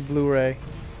out on Blu-ray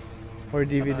or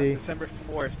DVD? December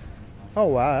 4th. Oh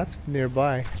wow, that's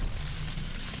nearby.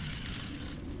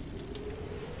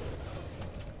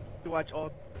 To watch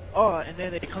all. Oh, and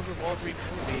then it comes with all 3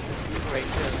 movies. Blu-ray too.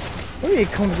 What do you mean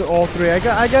it comes with all 3? I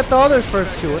got the other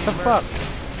first 2. What the fuck?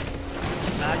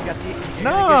 Nah, you got the.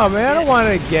 No, man, I don't want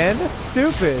it again. That's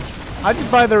stupid. I just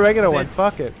buy the regular one.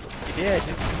 Fuck it. Yeah,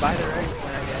 just buy the regular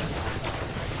one, I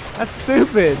guess. That's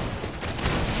stupid.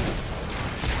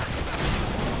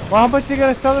 Well, how much are you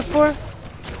gonna sell it for?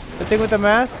 The thing with the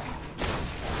mask?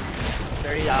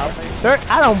 $30.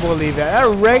 I don't believe that. That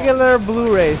regular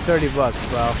Blu-ray is $30,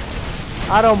 bro.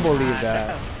 I don't believe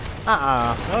that.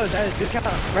 No, that is discount.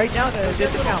 Right now, the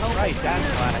discount price. That's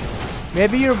why.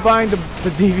 Maybe you're buying the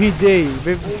DVD.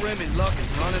 Full Remy luck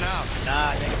is running out.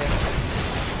 Nah,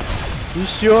 You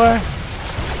sure?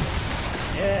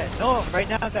 yeah, no, right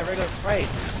now it's at regular price.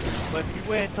 But if you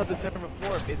wait until December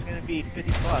 4th, it's gonna be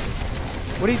 $50.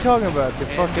 What are you talking about? The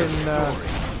fucking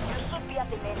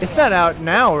it's not out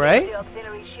now, right?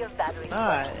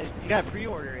 Nah, you gotta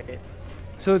pre-order it.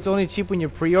 So it's only cheap when you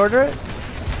pre-order it?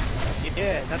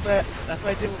 Yeah, that's what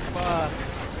I did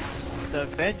with the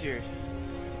Avengers.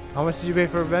 How much did you pay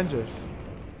for Avengers?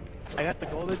 I got the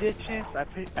gold edition, so I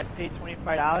paid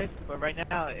 $25, but right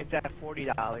now it's at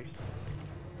 $40.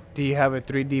 Do you have a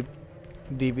 3D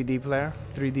DVD player?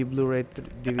 3D Blu-ray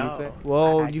DVD No, player?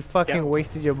 Well, I you fucking don't.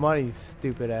 wasted your money, you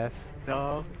stupid ass.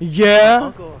 No. Yeah?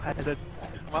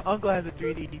 My uncle has a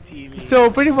 3D TV. So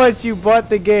pretty much you bought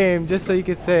the game just so you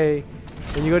could say,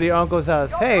 when you go to your uncle's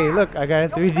house, hey, look, I got a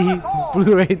 3D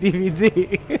Blu-ray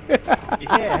DVD.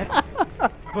 Yeah.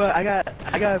 But I got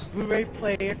a Blu-ray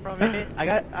player from it. I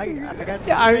got a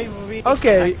Blu-ray movie.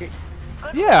 Okay.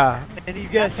 Yeah. And you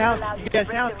get a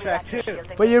soundtrack too.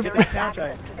 But you're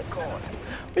soundtrack.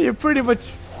 But you're pretty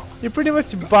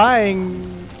much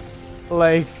buying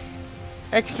like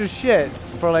extra shit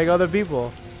for like other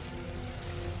people.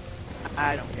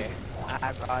 I don't care.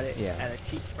 I bought it Yeah. at a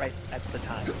cheap price at the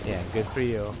time. Yeah, good for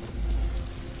you.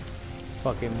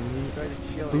 Fucking Enjoy the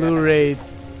chill, Blu-ray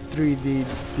 3D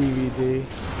DVD.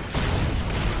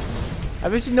 I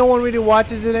bet you no one really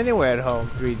watches it anyway at home.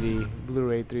 3D,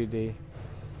 Blu-ray 3D.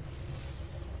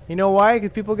 You know why?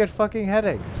 Because people get fucking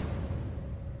headaches.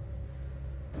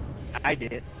 I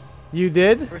did. You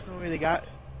did? The first movie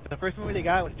they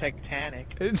got was Titanic.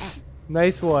 It's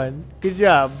nice one. Good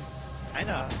job. I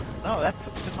know. No, that's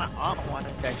because my aunt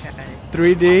wanted Titanic.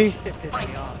 3D? Shit pissed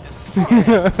me off.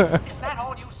 Is that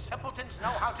all you simpletons know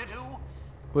how to do?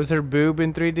 Was her boob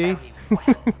in 3D?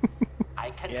 I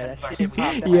can Yeah, that converse shit with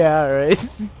popped you. out. Yeah, right.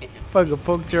 Fucking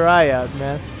poked your eye out,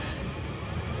 man.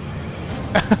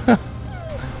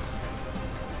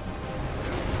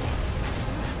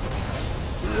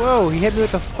 Whoa, he hit me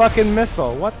with a fucking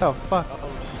missile. What the fuck? Oh,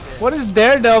 shit. What is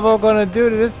Daredevil gonna do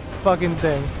to this fucking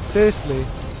thing? Seriously.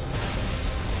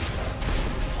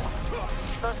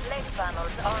 Those leg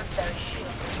panels aren't very sure.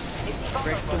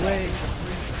 Break the leg.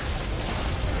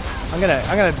 I'm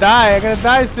gonna die. I'm gonna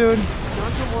die soon.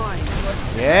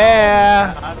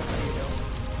 Yeah.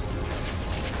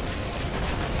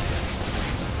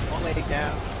 One leg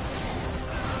down.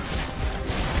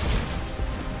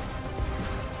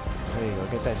 There you go.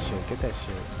 Get that shit. Get that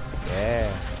shit.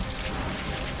 Yeah.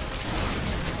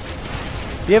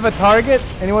 Do you have a target?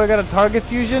 Anyone got a target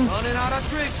fusion? Running out of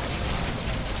tricks.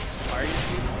 Are you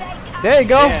shooting? There you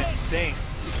go. Yeah, thanks.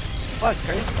 Fuck,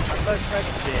 Chris. I thought Chris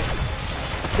did.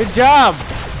 Good job.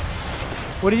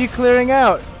 What are you clearing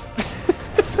out?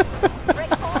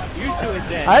 You do it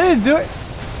then. I didn't do it.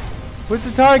 What's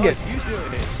the target? Oh, you do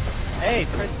it. Hey,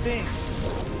 Chris Sting.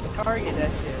 Target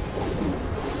that shit.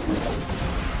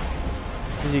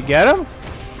 Did you get him? You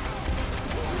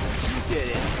did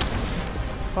it.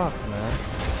 Fuck, man.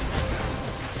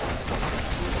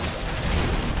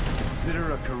 Consider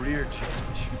a career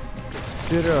change.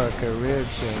 Consider a career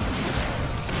change.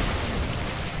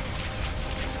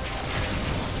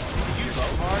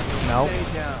 Nope.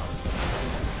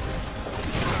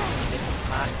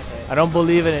 I don't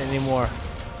believe in it anymore.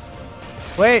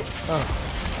 Wait. Oh.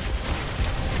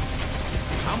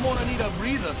 I'm gonna need a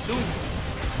breather soon.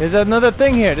 There's another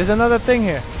thing here. There's another thing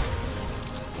here.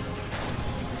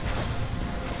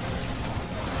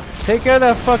 Take care of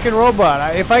that fucking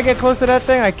robot. If I get close to that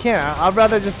thing, I can't. I'd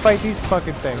rather just fight these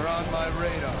fucking things. You're on my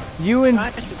radar. You and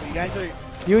You guys are.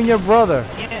 you and your brother.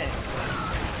 Yeah.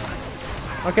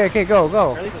 Okay, okay, go,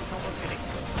 go. Really, but someone's getting.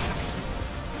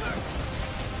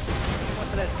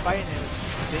 What's that fighting it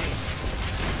thing?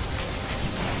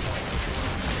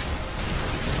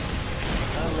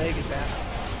 My leg is down.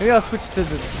 Maybe I'll switch to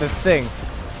the thing.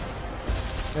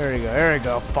 There you go, there you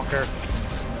go, fucker.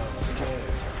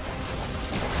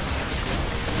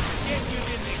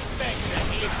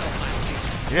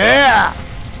 Yeah!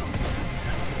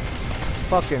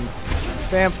 Fucking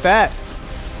stamp that.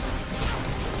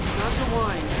 Not the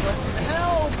wine. What the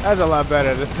hell? That's a lot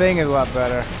better. The thing is a lot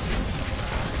better.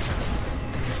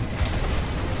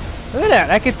 Look at that.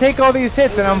 I can take all these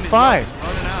hits and I'm fine.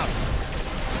 Running out.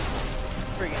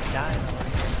 Friggin' dying.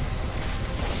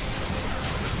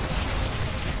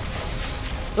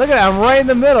 Look at that. I'm right in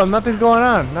the middle. Nothing's going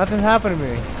on. Nothing's happening to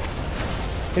me.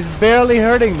 It's barely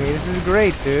hurting me. This is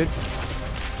great, dude.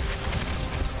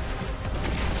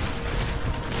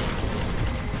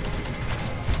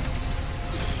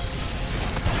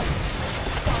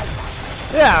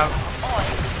 Yeah.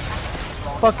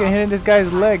 Fucking hitting this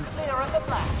guy's leg.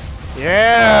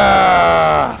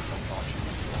 Yeah.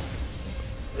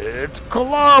 It's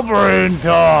clobbering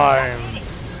time.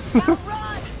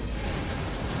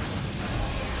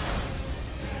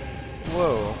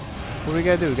 Whoa. What do we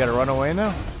gotta do? We gotta run away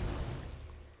now?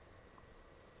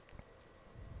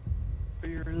 For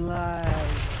your life.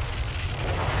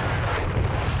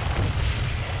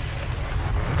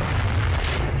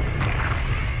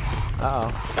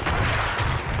 Uh-oh.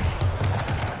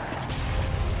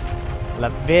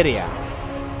 Laveria.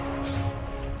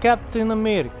 Captain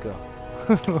America.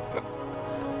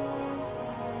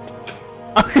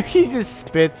 He just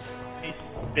spits. He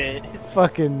spit.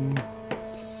 Fucking...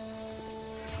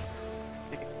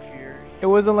 It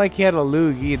wasn't like he had a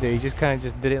lug either. He just kind of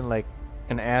just did it in like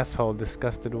an asshole,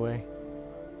 disgusted way.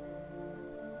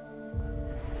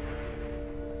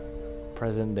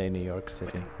 Present day New York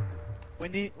City.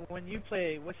 When you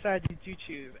play, what side did you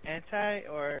choose? Anti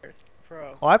or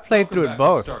pro? Oh, I played Welcome through back it to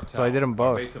both, Stark so I did them Tower,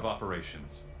 our both. Base of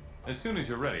operations. As soon as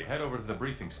you're ready, head over to the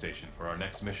briefing station for our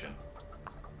next mission.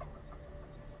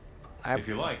 If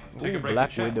you like, take a break to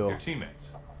chat with your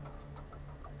teammates.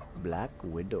 Black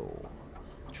Widow.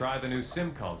 Try the new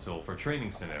sim console for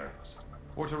training scenarios,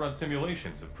 or to run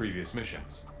simulations of previous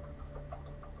missions.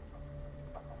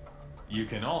 You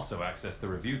can also access the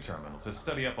review terminal to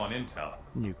study up on intel,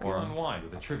 or unwind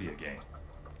with a trivia game.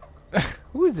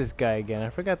 Who is this guy again? I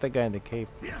forgot that guy in the cape.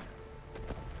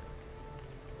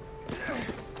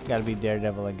 Gotta be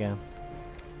Daredevil again.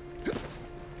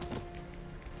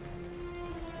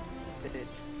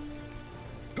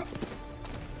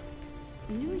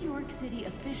 New York City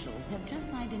officials have just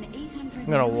signed an $800 I'm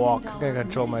gonna walk. I million gotta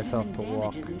control myself to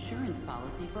walk. insurance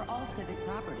policy for all civic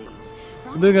property.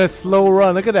 I'm doing a slow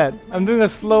run. Look at that. I'm doing a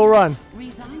slow run.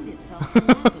 Resigned itself to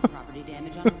massive property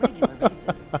damage on a regular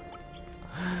basis.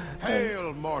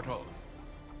 Hail, mortal.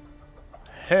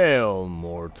 Hail,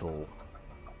 mortal.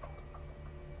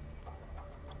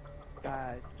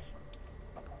 God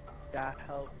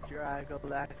help drag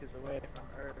Galactus away from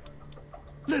Earth.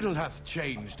 Little hath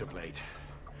changed of late.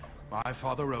 My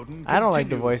father Odin I don't like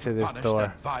the continues voice to of this punish Thor.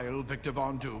 that vile Victor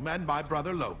Von Doom and my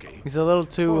brother Loki. He's a little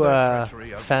too for their treachery of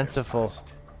years fanciful.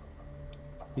 past.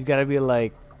 He's gotta be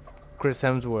like Chris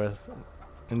Hemsworth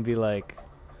and be like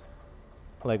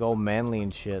all manly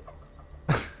and shit.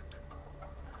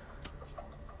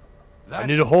 That I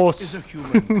need a horse. is a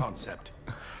human concept.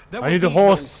 There I will need a be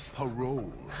horse. no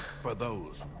parole for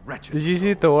those wretched Did you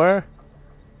see souls. Thor?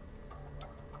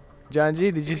 John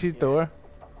G, did you see Thor?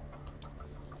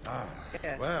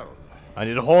 Well, I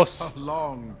need a horse. a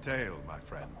long tale, my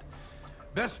friend.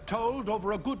 Best told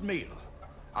over a good meal.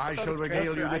 I shall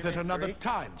regale you with it another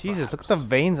time. Jesus, look at the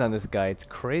veins on this guy. It's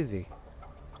crazy.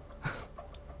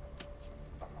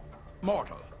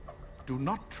 Mortal, do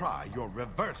not try your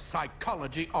reverse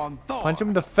psychology on Thor. Punch him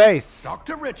in the face.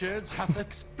 Dr. Richards hath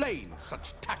explained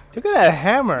such tactics. Look at that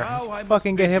hammer. Now I must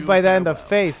Fucking get bid hit you by that in the farewell.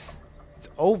 face. It's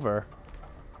over.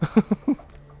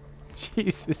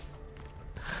 Jesus.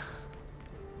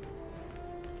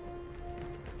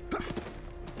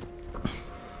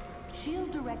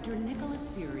 Shield Director Nicholas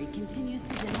Fury continues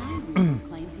to deny recent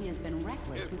claims he has been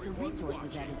reckless with the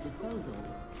resources at his disposal.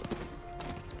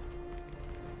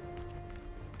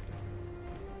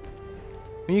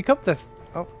 When you come to...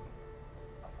 Oh.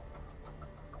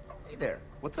 Hey there,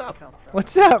 what's up?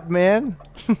 What's up, man?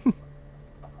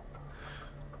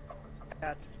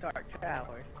 About to start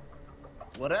Towers.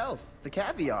 What else? The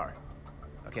caviar.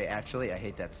 Okay, actually, I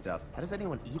hate that stuff. How does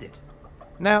anyone eat it?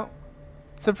 Now,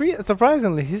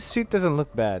 surprisingly, his suit doesn't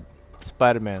look bad.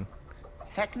 Spider-Man.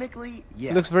 Technically,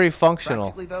 yes. It looks very functional.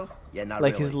 Practically, though? Yeah, not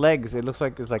like really. his legs, it looks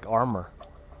like it's like armor.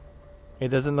 It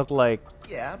doesn't look like...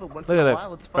 Yeah, but once Look in at a that,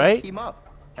 while, it's fun right? to team up.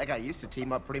 Heck, I used to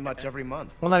team up pretty much every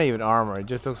month. Well, not even armor. It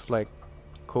just looks like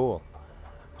cool.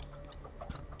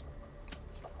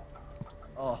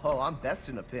 Oh, I'm best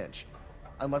in a pinch.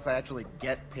 Unless I actually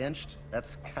get pinched,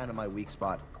 that's kind of my weak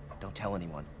spot. Don't tell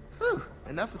anyone. Whew,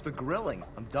 enough with the grilling.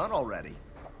 I'm done already.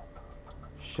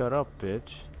 Shut up,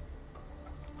 bitch.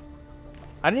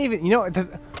 I didn't even, you know,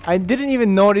 I didn't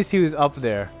even notice he was up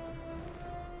there.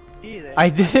 Either. I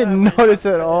didn't notice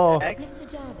at all.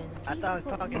 Mr. Jarvis, I thought I was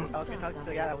talking to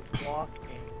the guy that was walking.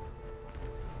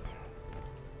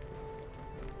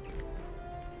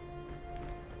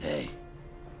 Hey.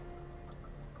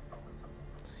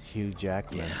 Hugh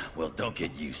Jackman. Yeah, well, don't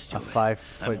get used to A it.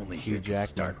 5-foot I'm only Hugh here 'cause Jackman.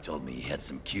 Stark told me he had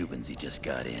some Cubans he just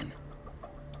got in.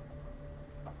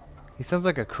 He sounds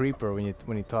like a creeper when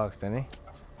he talks, doesn't he?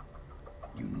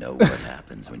 You know what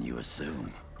happens when you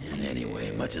assume. And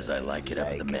anyway, much as I like it up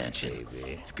at the mansion,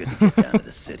 it's good to get down to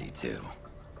the city, too.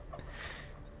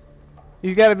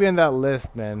 He's got to be on that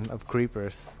list, man, of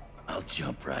creepers. I'll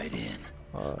jump right in.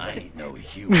 I ain't no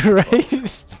human.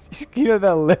 Right? You know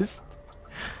that list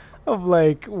of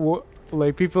like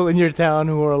people in your town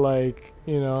who are like,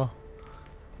 you know,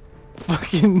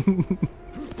 fucking.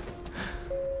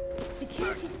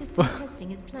 Security system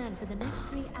testing is planned for the next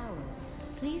 3 hours.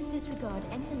 Please disregard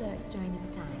any alerts during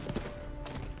this time.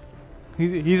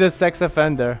 He's a sex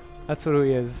offender. That's what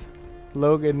he is.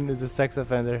 Logan is a sex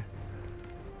offender.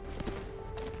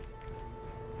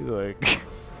 He's like,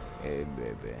 hey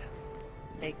baby.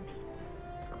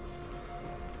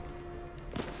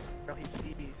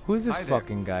 Who's this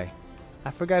fucking guy?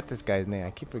 I forgot this guy's name.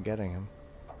 I keep forgetting him.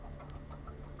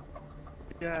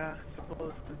 Yeah,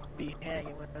 supposed to be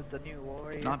hanging with us, the new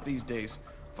warrior. Not these days.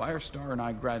 Firestar and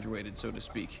I graduated, so to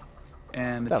speak.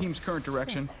 And the The team's current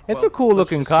direction. It's well, a cool let's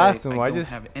looking just say costume. I I don't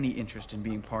just have any interest in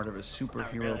being part of a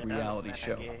superhero reality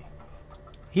show.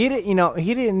 he didn't, you know,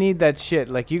 he didn't need that shit.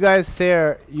 Like you guys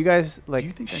share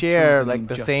like share like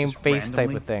the same face type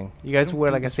of thing. You guys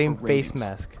wear like a same face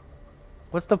mask.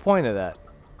 What's the point of that?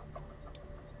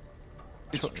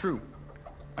 It's true.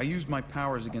 I used my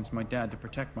powers against my dad to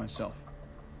protect myself.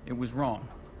 It was wrong,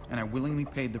 and I willingly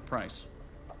paid the price.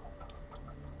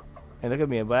 Hey, look at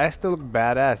me, but I still look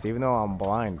badass even though I'm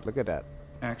blind. Look at that.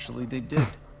 Actually, they did,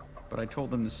 but I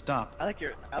told them to stop. I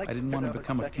didn't want to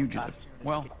become a fugitive.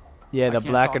 Well, Yeah, I the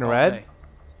can't black talk and all red. day.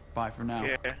 Bye for now.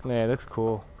 Yeah, it looks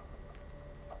cool.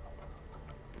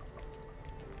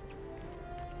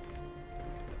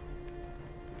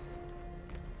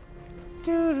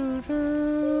 Tomorrow's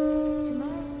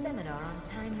seminar on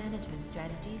time management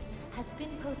strategies has been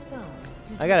postponed.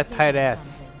 Due to I got a schedule tight ass.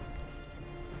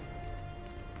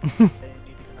 conflict.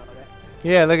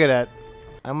 Yeah, look at that.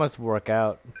 I must work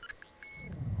out.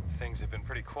 Things have been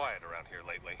pretty quiet around here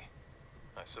lately.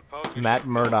 I suppose we Matt should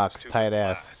Murdock's to tight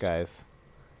ass, guys.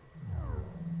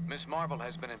 Miss Marvel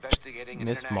has been investigating an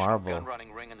Miss international Marvel. gun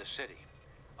running ring in the city.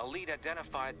 A lead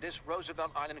identified this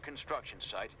Roosevelt Island construction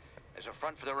site as a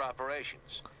front for their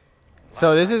operations.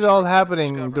 So this is all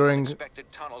happening during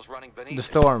Unexpected tunnels running beneath the it.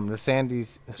 storm, the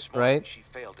Sandy's, right? She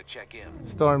failed to check in.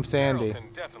 Storm Sandy. Carol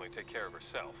can definitely take care of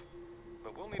herself.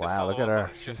 But we'll need to Wow, look follow at up on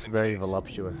her. it She's just in very case.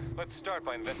 voluptuous. Let's start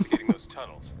by investigating those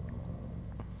tunnels.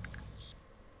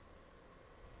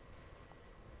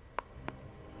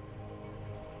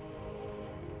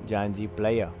 John G.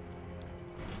 Player.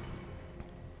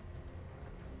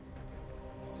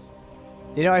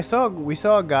 You know, we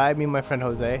saw a guy, me and my friend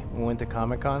Jose, we went to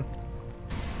Comic-Con.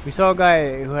 We saw a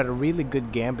guy who had a really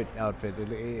good Gambit outfit.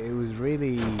 It was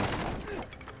really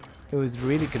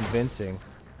convincing.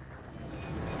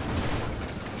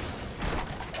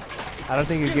 I don't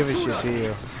think he'd give a shit to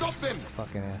you. Stop them!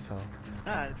 Fucking asshole.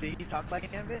 Did he talk like a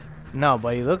Gambit? No,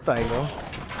 but he looked like him.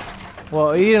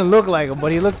 Well, he didn't look like him,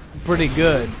 but he looked pretty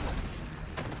good.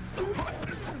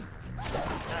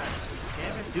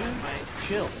 Gambit dude, like,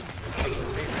 chill.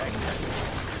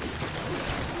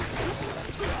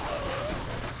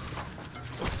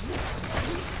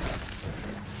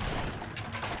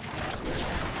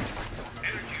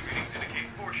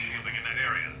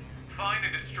 Find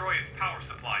and destroy its power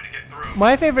supply to get through.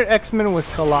 My favorite X-Men was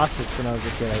Colossus when I was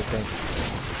a kid, I think.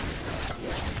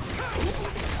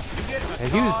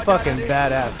 And he was fucking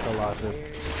badass, Colossus.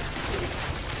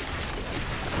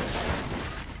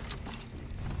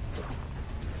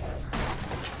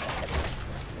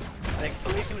 Like,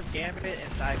 it was Gambit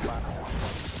and Cyclops.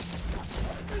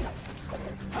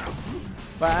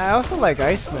 But I also like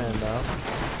Iceman, though.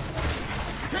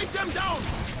 Take them down!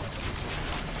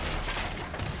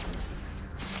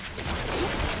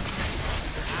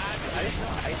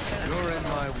 You're in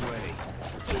my way.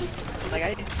 Like, I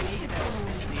didn't see him at the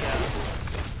TV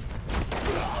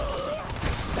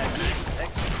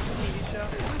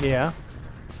show. Yeah.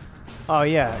 Oh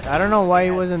yeah. I don't know why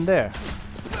he wasn't there.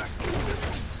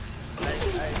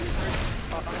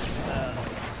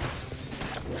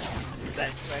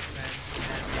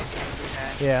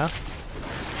 Yeah.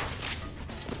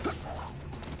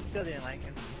 Still didn't like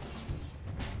him.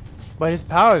 But his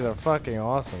powers are fucking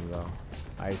awesome, though.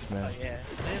 Iceman. Oh yeah.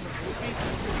 And in the movies,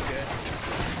 it's pretty good.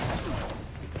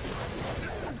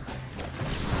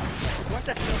 What's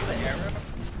that show, The Arrow?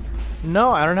 No,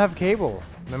 I don't have cable.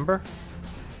 Remember?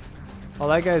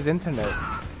 All I got is internet.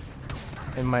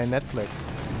 In my Netflix.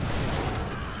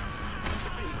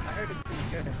 I heard it's pretty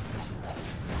good.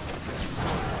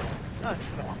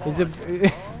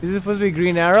 Is it supposed to be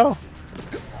Green Arrow?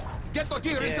 Get the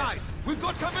gear inside! We've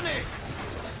got company!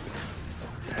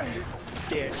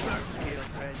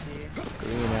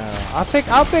 Green Arrow. I'll pick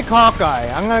Hawkeye.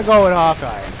 I'm gonna go with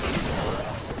Hawkeye.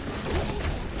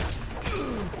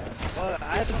 Well,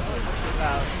 I don't know much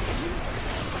about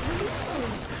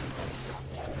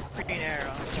Green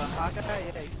Arrow, but Hawkeye,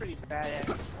 yeah, he's pretty badass.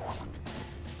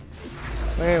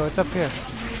 Wait, what's up here?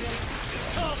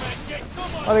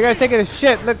 Oh, the guy's taking a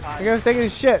shit. Look, the guy's taking a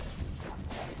shit.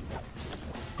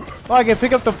 Oh, I can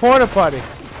pick up the porta potty.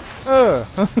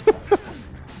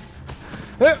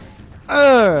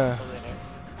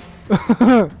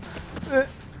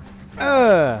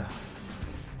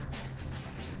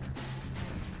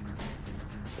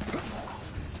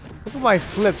 Look at my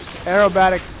flips,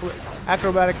 acrobatic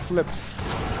flips.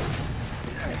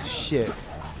 Shit.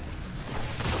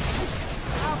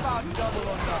 How about double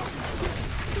or nothing?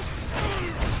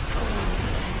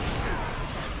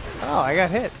 Oh, I got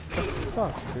hit. What the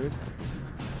fuck, dude?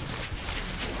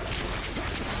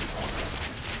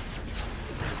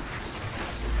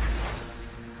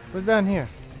 What's down here?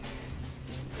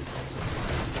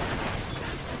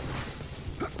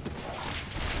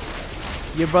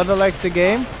 Your brother likes the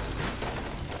game?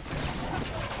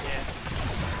 Yeah.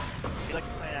 He likes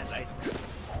to play that night.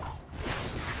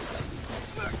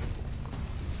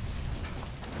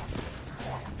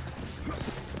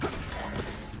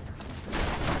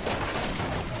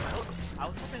 I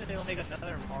was hoping that they will make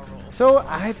another Marvel. So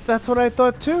that's what I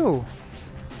thought too.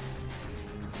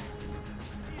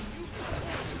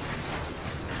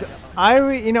 I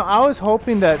was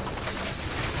hoping that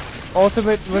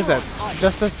Ultimate, what is that?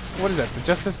 Justice, what is that? The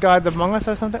Justice Gods Among Us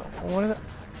or something? What is it?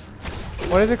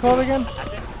 What is it called again?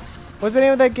 What's the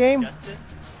name of that game?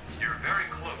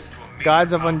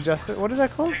 Gods of Injustice. What is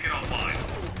that called?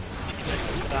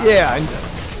 Yeah,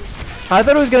 I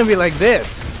thought it was gonna be like this.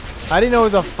 I didn't know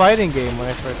it was a fighting game when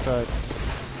I first saw it.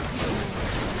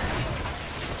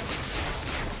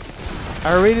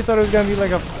 I really thought it was gonna be like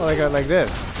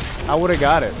this. I would have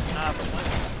got it. But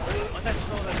once I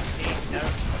saw that the game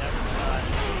never got,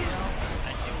 I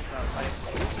knew about fighting.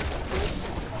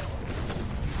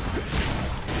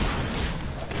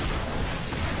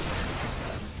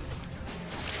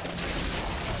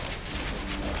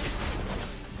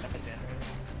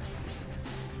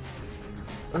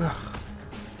 Ugh.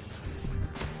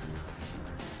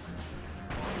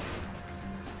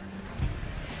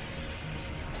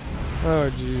 Oh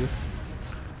gee.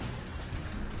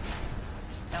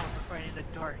 Now we're fighting in the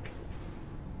dark.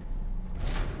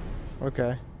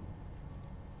 Okay.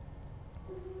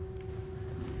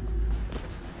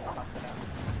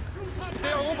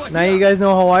 Now you guys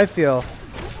know how I feel.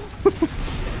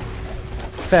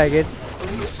 Faggots.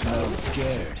 You smell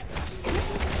scared.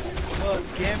 Well,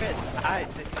 Gambit's eyes,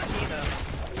 the Tina,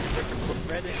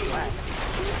 red and black.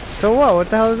 So what? What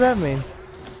the hell does that mean?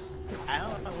 I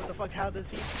don't know. What the fuck? How does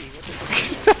he see? What the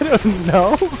fuck? I don't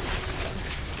know.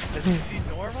 Does he see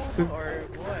normal or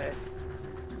what?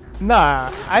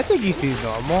 Nah, I think he sees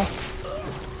normal.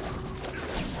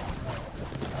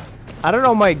 I don't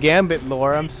know my Gambit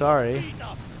lore, I'm sorry.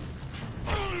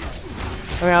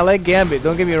 I mean, I like Gambit,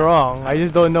 don't get me wrong. I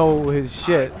just don't know his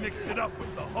shit. Mixed it up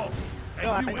with the Hulk.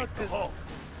 No, I know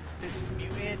this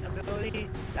mutant ability,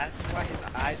 that's why his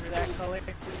eyes are that color.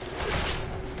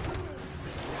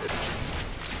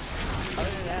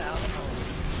 Other than that, I don't know.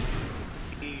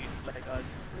 He's like us.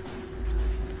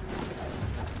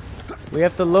 We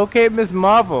have to locate Miss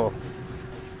Marvel.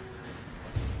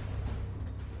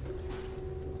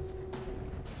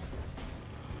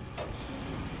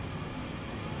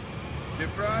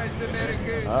 Surprised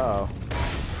American. Uh-oh.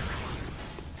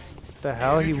 What the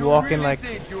hell? He walking really like...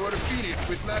 think you ought to beat it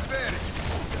with my bed?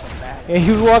 Yeah,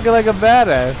 he was walking like a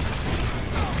badass.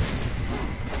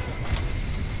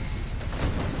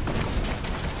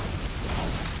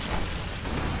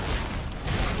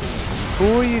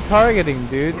 Who are you targeting,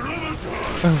 dude?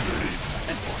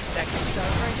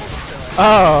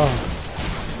 Oh.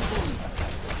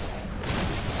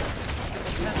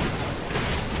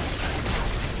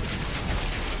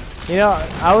 You know,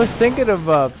 I was thinking of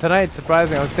tonight.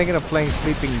 Surprisingly, I was thinking of playing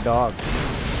Sleeping Dogs.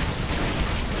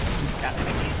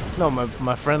 No,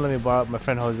 my friend let me borrow it. My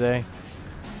friend Jose.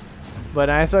 But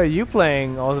I saw you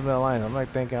playing Ultimate Alliance. I'm like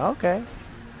thinking, okay.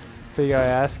 Figure I'd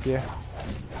ask you.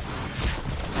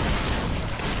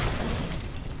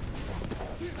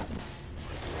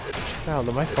 Hell,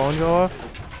 did my phone go off?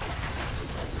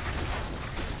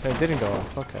 It didn't go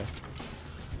off. Okay.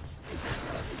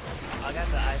 I got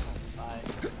the iPhone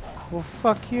 5. Well,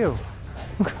 fuck you.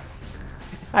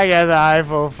 I got the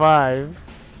iPhone 5.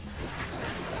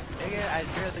 Nigga, I'd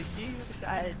rather you.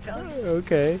 I tell you.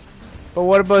 Okay. But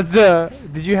what about the...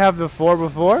 Did you have the 4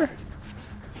 before?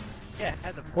 Yeah, I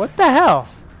had the 4. What the hell?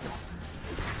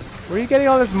 Where are you getting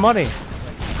all this money?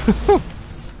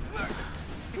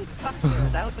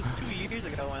 That was 2 years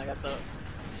ago when I got the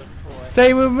 4.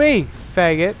 Same with me,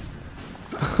 faggot.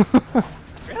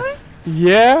 Really?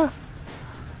 Yeah?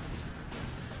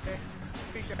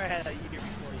 Pretty sure I had a year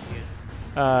before you.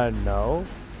 No.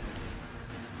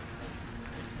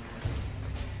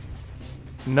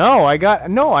 No, I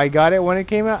got it when it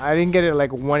came out. I didn't get it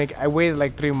like when I waited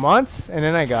like 3 months and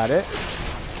then I got it.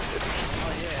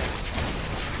 Oh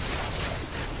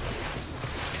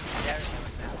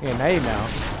yeah. Yeah, now you know,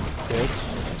 bitch.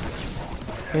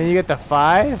 And you get the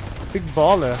 5? Big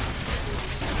baller.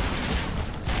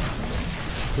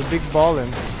 The big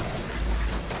ballin'.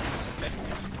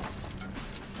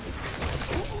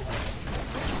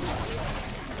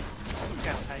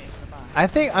 I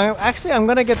think I'm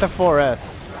gonna get the 4S.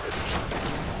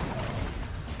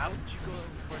 How would you go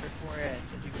for the 4S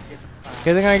if you could get the 5?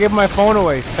 Cause I'm gonna give my phone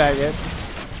away, faggot.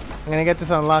 I'm gonna get this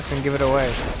unlocked and give it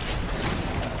away.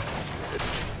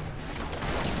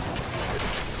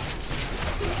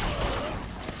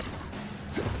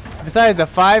 Besides, the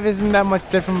 5 isn't that much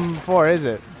different from 4, is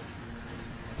it?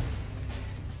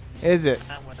 Is it?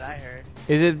 Not what I heard.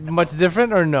 Is it much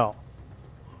different or no?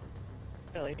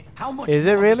 Really? How much Is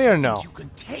it more really do or you no? think you can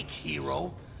take,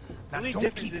 hero? Now Only don't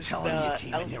difference keep is telling me you the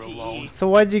came in here alone. So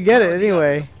why'd you get it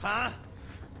anyway? Huh?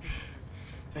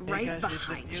 Right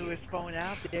behind you. Newest phone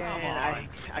out there, and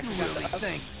I forgot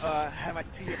to have my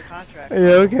 2-year contract.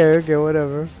 Yeah, okay,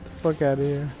 whatever. Get the fuck out of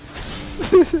here.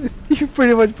 You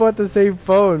pretty much bought the same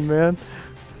phone, man.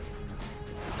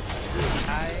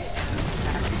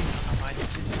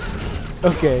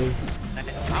 Okay.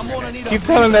 Keep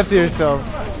telling that to yourself.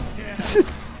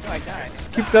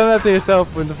 Keep telling that to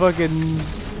yourself when the fucking...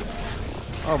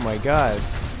 Oh my god.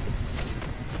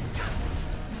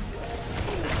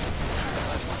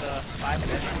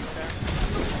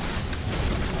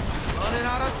 Running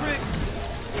out of tricks.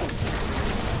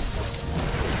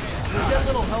 Need that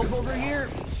little help over here?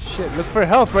 Shit, look for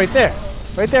health right there.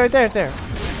 Right there, right there, right there.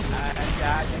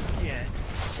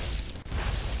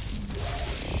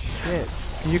 Shit.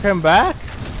 Can you come back?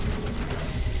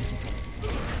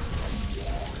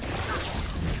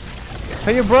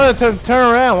 Tell your brother to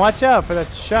turn around. Watch out for that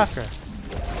shocker.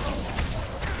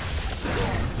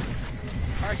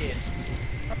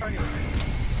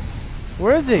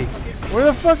 Where is he? Where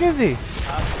the fuck is he?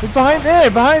 He's behind there,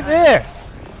 behind there.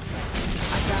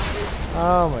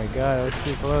 Oh my god, that was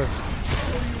too close.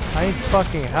 I need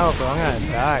fucking help or I'm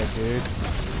gonna die, dude.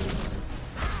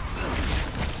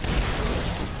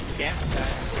 Gamma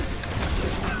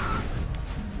guy.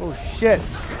 Oh shit!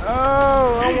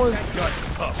 Oh, almost.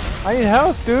 I need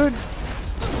help, dude.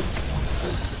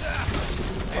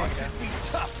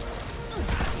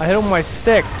 I hit him with my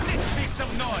stick.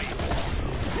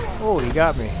 Oh, he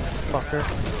got me, fucker.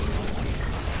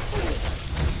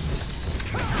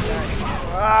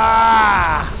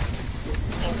 Ah!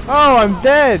 Oh, I'm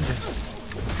dead.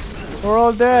 We're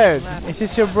all dead. It's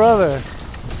just your brother.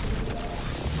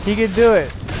 He can do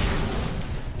it.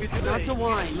 Not to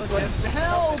whine, but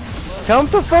help! Tell him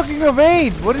to fucking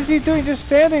evade. What is he doing just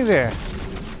standing there?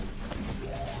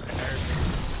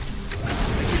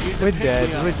 We're dead.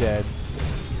 We're dead.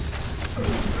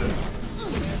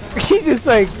 He just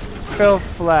like fell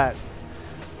flat.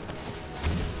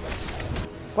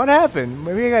 What happened?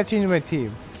 Maybe I gotta change my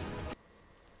team.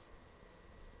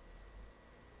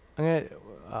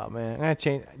 Oh man, I'm gonna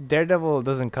change. Daredevil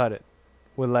doesn't cut it.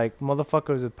 With like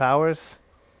motherfuckers with powers,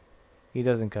 he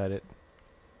doesn't cut it.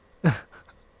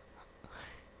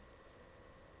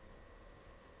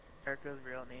 Character's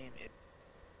real name is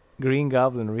Green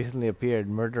Goblin recently appeared,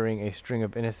 murdering a string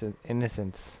of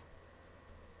innocents.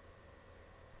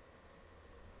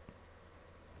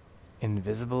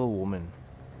 Invisible Woman.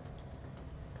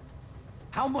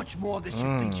 How much more of this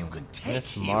you think you can take, Miss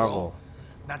hero? Marvel.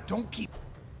 Now don't keep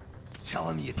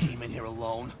telling me you came in here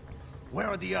alone. Where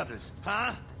are the others,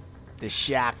 huh? The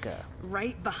Shaka.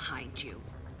 Right behind you.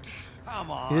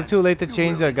 Come on. Is it too late to You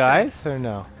change really the guys or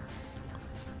no?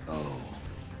 Oh.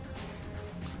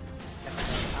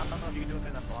 I don't know if you do it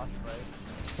in a boss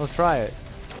fight. We'll try it.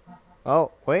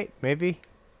 Oh, wait, maybe.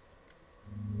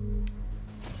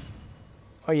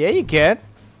 Oh yeah, you can.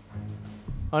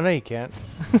 Oh no, you can't.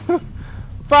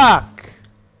 Fuck.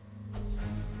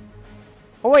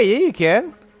 Oh wait, yeah, you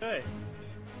can. Good.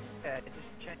 Yeah, it's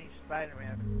just Chinese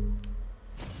Spider-Man.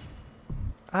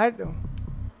 I don't.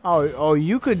 Oh,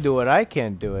 you could do it. I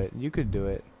can't do it. You could do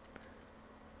it.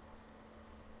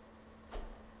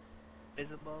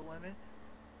 Invisible women?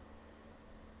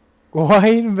 Why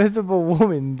Invisible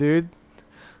Woman, dude?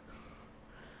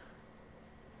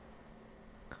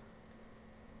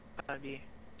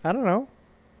 I don't know.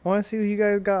 I want to see who you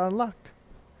guys got unlocked.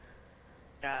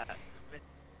 Got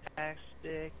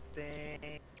fantastic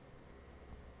thing.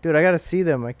 Dude, I gotta see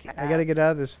them. I gotta get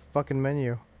out of this fucking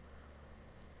menu.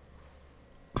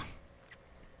 I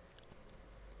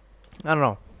don't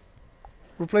know.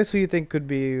 Replace who you think could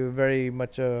be very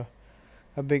much a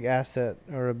big asset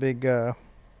or a big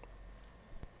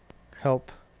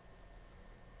help,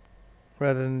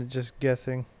 rather than just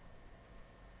guessing.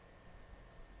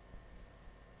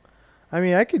 I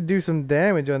mean, I could do some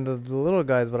damage on the little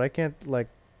guys, but I can't, like,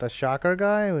 the shocker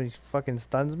guy when he fucking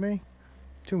stuns me.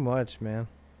 Too much, man.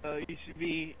 You should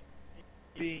be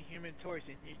Human Torch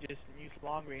and you just use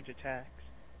long range attacks.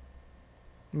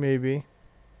 Maybe.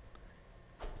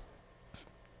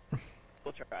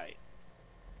 We'll try it.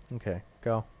 Okay,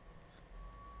 go.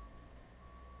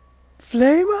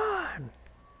 Flame on!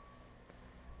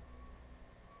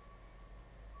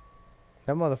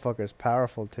 That motherfucker is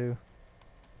powerful, too.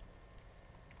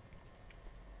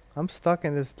 I'm stuck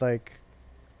in this, like,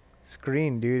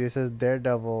 screen, dude. It says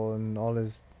Daredevil and all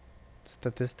his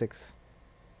statistics.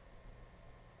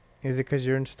 Is it because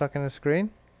you're stuck in a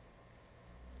screen?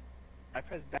 I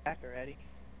pressed back already.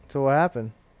 So what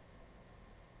happened?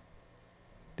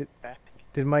 Back.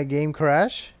 Did my game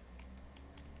crash?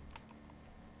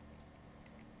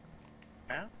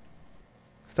 Yeah?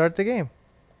 Start the game.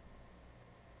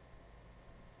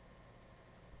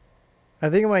 I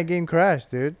think my game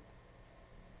crashed, dude.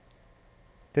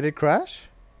 Did it crash?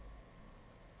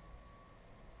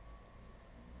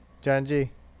 John G.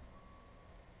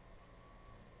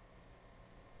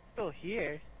 Still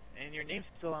here, and your name's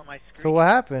still on my screen. So what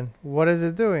happened? What is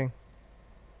it doing?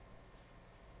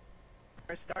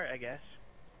 Press start, I guess.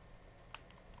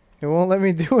 It won't let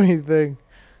me do anything.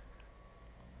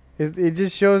 It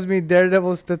just shows me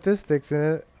Daredevil statistics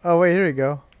and it. Oh wait, here we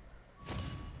go.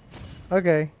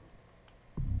 Okay.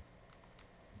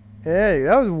 Hey,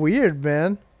 that was weird,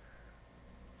 man.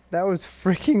 That was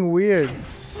freaking weird.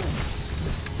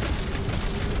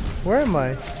 Where am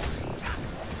I?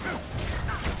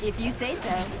 If you say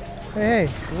so. Hey,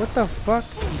 what the fuck?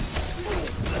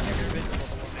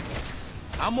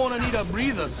 I'm gonna need a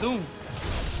breather soon.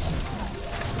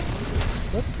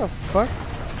 What the fuck?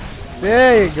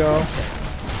 There you go.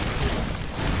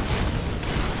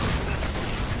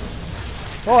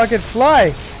 Oh, I can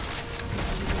fly.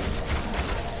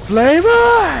 Flame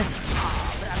on!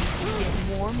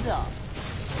 Getting warmed up.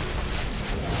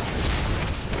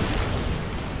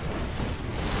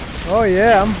 Oh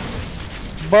yeah, I'm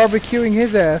barbecuing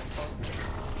his ass.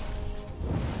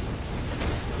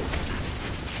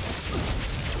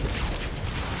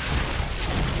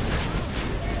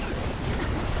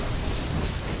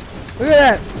 Look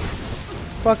at that!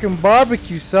 Fucking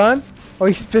barbecue, son! Oh,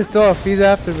 he's pissed off. He's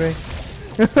after me.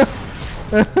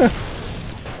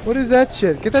 What is that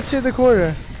shit? Get that shit in the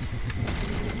corner.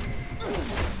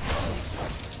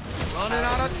 Running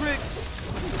out of tricks.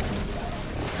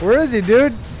 Where is he,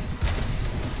 dude?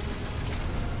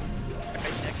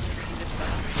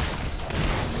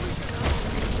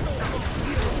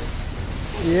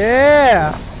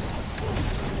 Yeah!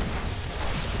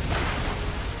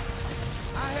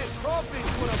 I had crawfish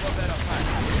put up a better fight.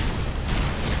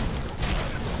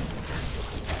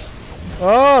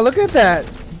 Oh, look at that!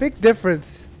 Big difference.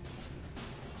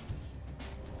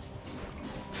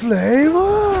 Flavor!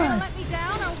 Let me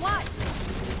down or what?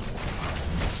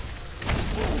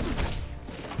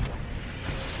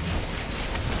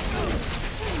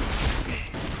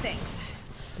 Thanks.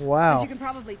 Wow. As you can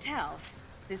probably tell,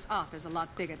 this op is a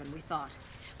lot bigger than we thought.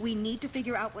 We need to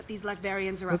figure out what these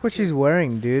Latvarians are Look up what to. she's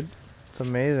wearing, dude. It's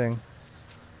amazing.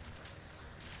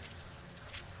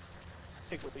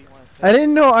 I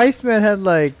didn't know Iceman had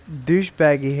like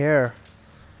douchebaggy hair.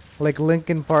 Like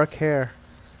Linkin Park hair.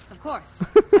 Of course.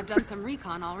 I've done some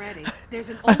recon already. There's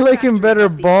an I old like him factory better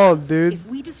above these bald, tunnels. dude. If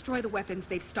we destroy the weapons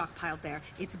they've stockpiled there,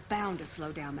 it's bound to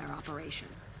slow down their operation.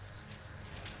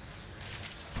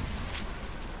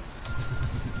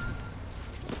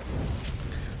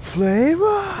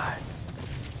 Flavor!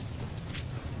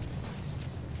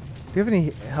 Do you have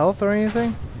any health or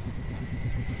anything?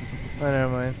 Oh,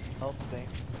 never mind. Health thing.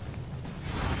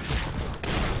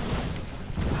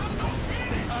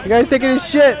 You guys taking his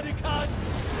shit!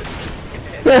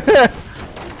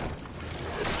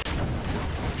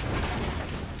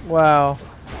 Wow.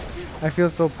 I feel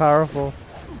so powerful.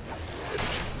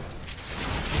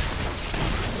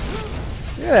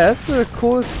 Yeah, that's the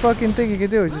coolest fucking thing you can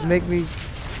do. Just make me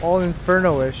all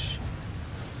inferno-ish.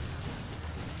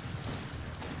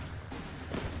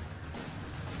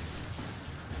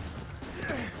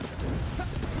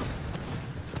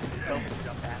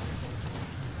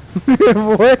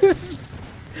 What?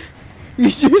 You're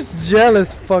just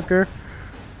jealous, fucker.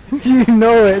 You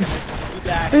know it.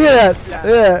 Look at that.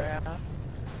 Yeah.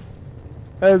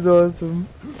 That's awesome.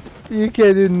 You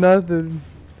can't do nothing.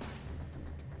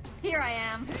 Here I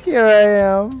am. Here I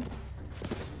am.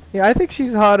 Yeah, I think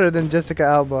she's hotter than Jessica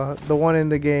Alba, the one in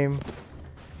the game.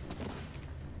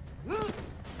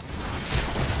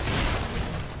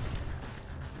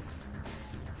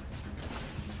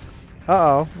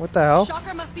 Uh-oh, what the hell?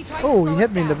 Shocker must be trying to Oh, slow he hit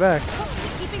us me in the down. back.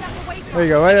 Keeping us away from There you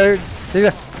go, right there. Take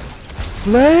that.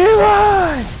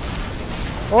 Flavor!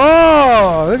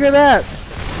 Oh, look at that.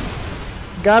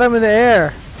 Got him in the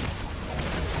air.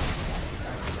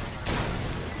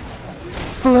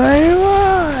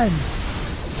 Flavor!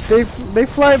 They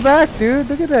fly back, dude.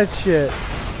 Look at that shit.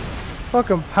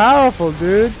 Fucking powerful,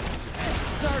 dude.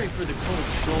 Sorry for the cold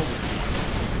shoulder.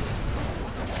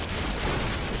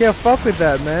 Can't fuck with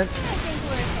that, man.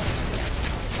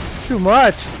 Too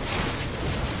much.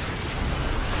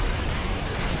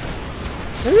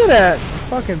 Look at that.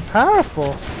 Fucking powerful.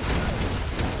 Not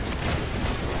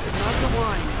to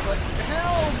whine, but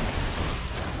help!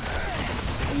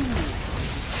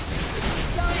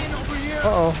 Dying over here.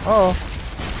 Uh-oh, uh-oh.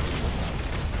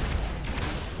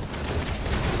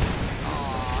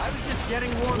 I was just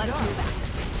getting warmed up. Move out.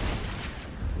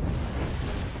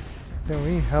 Damn, we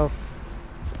need health.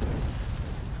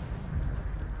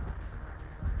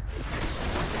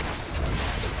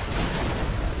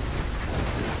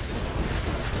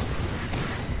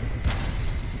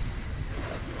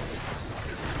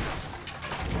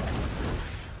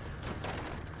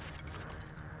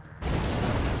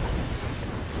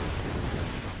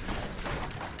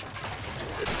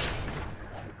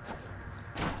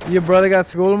 Your brother got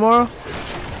school tomorrow?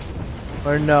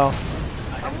 Or no?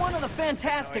 I'm one of the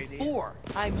Fantastic Four.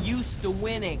 I'm used to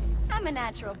winning. I'm a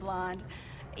natural blonde.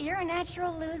 You're a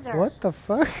natural loser. What the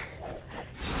fuck?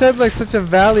 She sounds like such a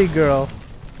valley girl.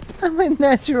 I'm a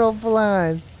natural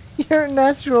blonde. You're a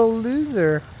natural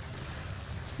loser.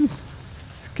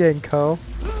 Skanko.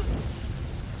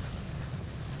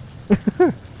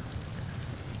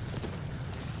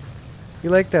 You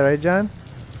like that, right, John?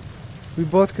 We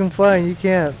both can fly and you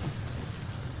can't.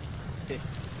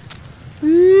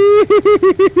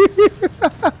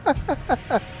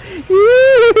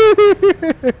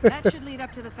 That should lead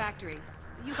up to the factory.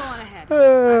 You go on ahead. I'm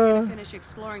going to finish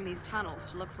exploring these tunnels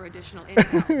to look for additional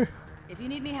intel. If you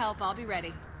need any help, I'll be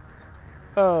ready.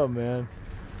 Oh, man.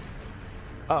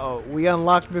 Uh-oh, we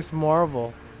unlocked Miss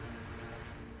Marvel.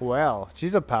 Well,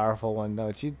 she's a powerful one,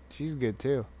 though. She's good,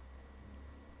 too.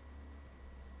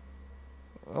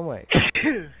 Oh, wait.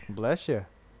 Bless you.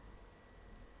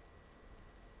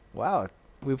 Wow,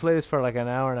 We played this for like an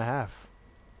hour and a half.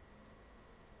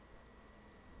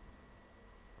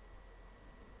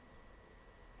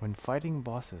 When fighting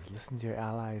bosses, listen to your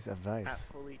allies' advice.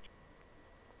 Absolutely.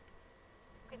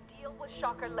 You can deal with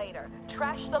Shocker later.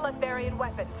 Trash the Latvian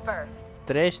weapons first.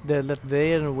 Trash the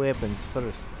Latvian weapons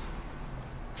first.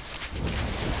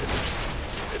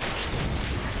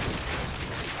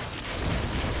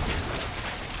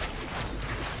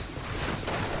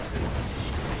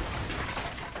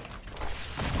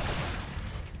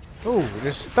 Oh,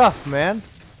 there's stuff, man.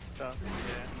 Stuff, yeah.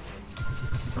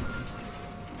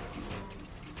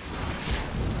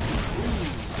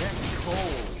 That's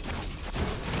cold.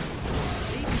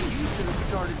 Maybe you should have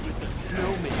started with the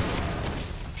snowman.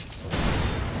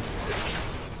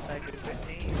 Like a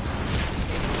 15.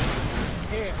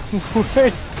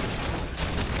 Wait.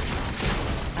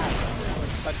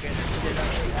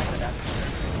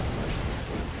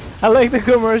 I like the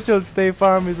commercial at State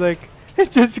Farm. He's like, hey,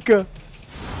 Jessica.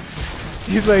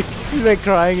 He's like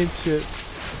crying and shit.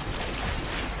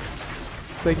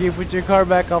 It's like, you put your car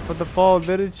back up at the pole,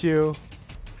 didn't you?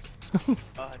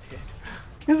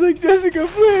 He's like, Jessica,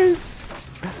 please.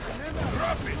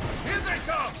 Drop it! Here they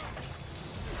come!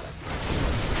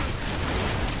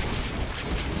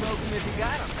 Smoke him if you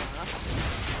got him, huh?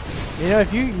 You know,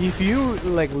 if you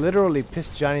like literally piss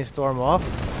Johnny Storm off,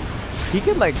 he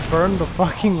could like burn the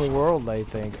fucking world. I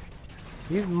think.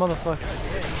 He's motherfucker.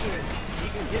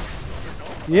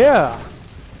 Yeah.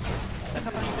 That's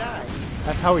how he died.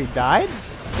 That's how he died?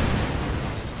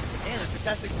 Damn, the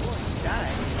Fantastic Four, he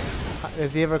died.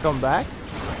 Does he ever come back?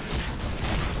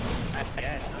 I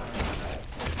guess.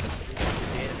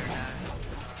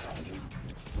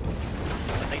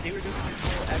 Like, they were doing this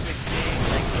whole epic thing,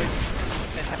 like, with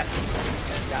Fantastic Four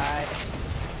gonna die,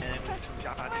 and then with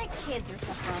Johnny. My kids are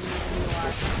tougher on me than you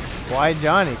are. Why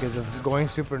Johnny? Because of going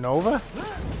supernova?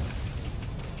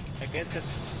 I guess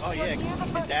because, oh yeah, his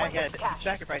dad had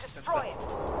sacrifices and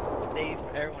stuff, save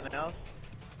everyone else.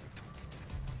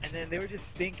 And then they were just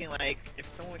thinking, like, if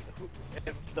someone,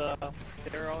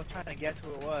 they were all trying to guess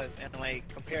who it was, and like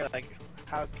compare, like,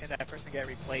 how can that person get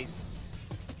replaced?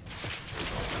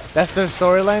 That's the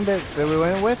storyline that we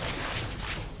went with?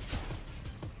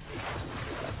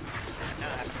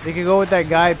 They could go with that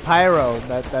guy Pyro,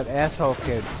 that asshole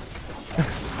kid.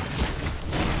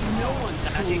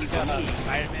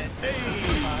 Spider-Man.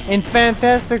 In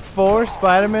Fantastic Four,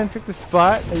 Spider-Man took the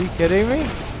spot? Are you kidding me? Yeah,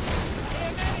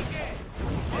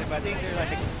 but I think they're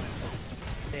like,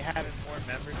 they have more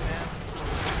members now.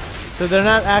 So they're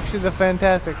not actually the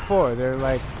Fantastic Four, they're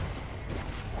like...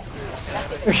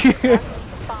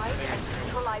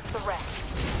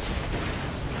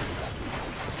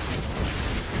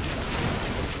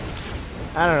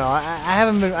 I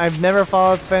don't know, I've never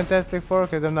followed Fantastic Four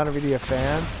because I'm not really a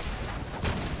fan.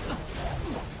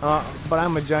 But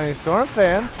I'm a Johnny Storm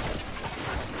fan.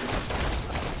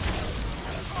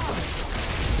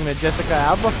 I'm a Jessica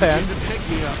Alba fan.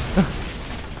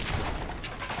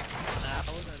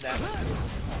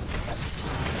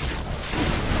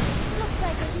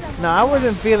 No, I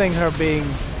wasn't feeling her being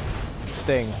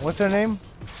thing. What's her name?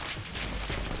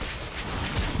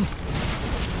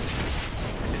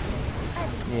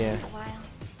 Yeah.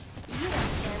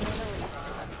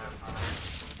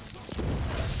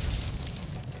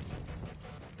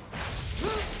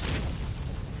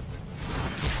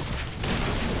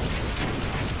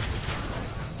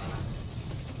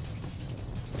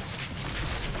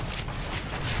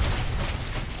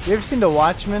 You ever seen The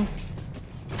Watchmen?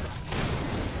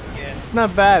 Yeah. It's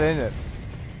not bad, is it?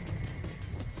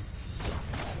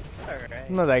 Alright.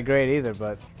 Not that great either,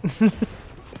 but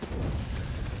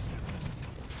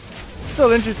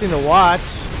still interesting to watch.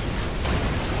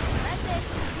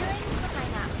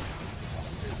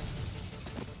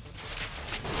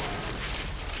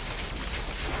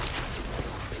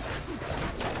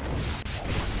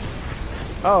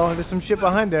 Uh oh, there's some shit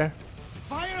behind there.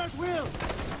 Fire at will!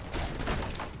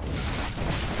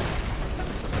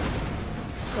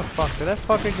 What the fuck? Did that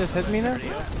fucker just hit me now?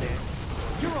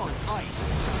 You're on ice.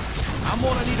 I'm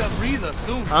gonna need a breather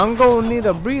soon. I'm gonna need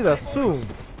a breather soon.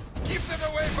 Keep them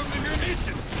away from the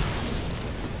munitions.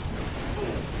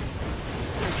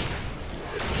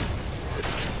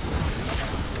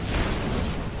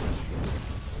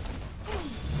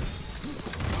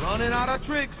 Running out of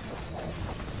tricks.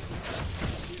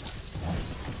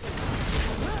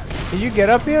 Can you get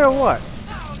up here or what?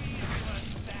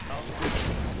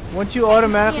 Won't you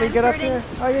automatically get up here?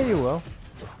 Oh yeah, you will.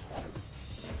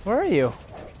 Where are you?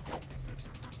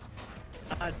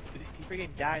 He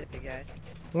freaking died, the guy.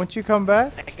 Won't you come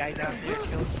back? That guy down there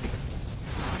killed me.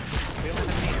 We don't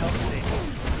have any health things.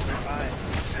 We're fine.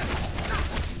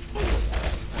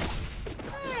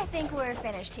 think we're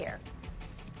finished here.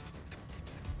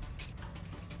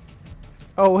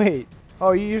 Oh wait.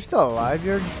 Oh, you're still alive.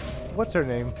 You're. What's her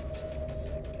name?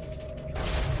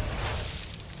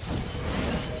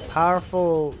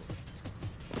 Powerful,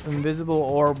 invisible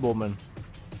orb woman.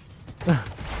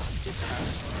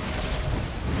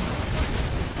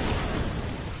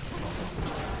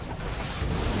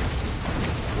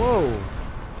 Whoa.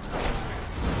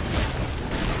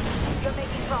 You're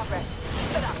making progress.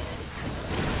 Keep it up.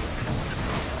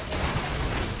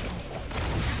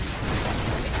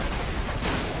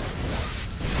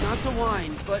 Not to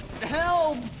whine, but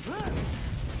help!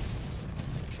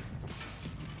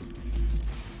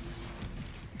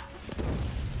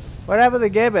 What happened to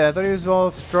Gambit? I thought he was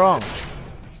all strong.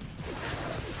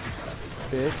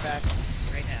 Bitch. Back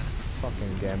right now.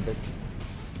 Fucking Gambit.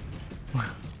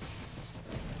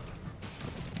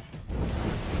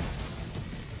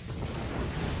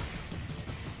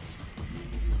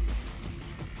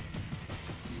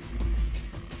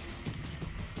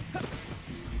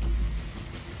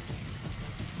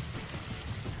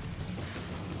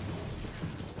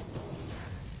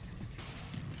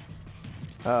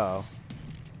 Uh-oh.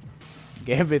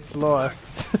 Gambit's lost.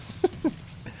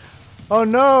 Oh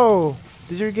no!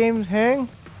 Did your game hang?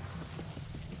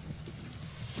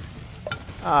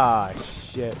 Ah,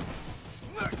 shit.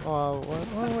 Oh,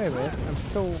 wait a minute. I'm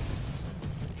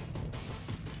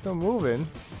still moving.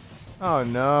 Oh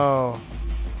no.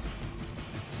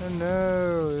 Oh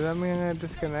no. Does that mean I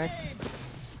disconnect?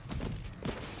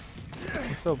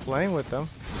 I'm still playing with them.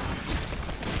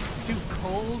 Too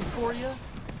cold for you?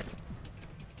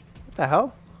 What the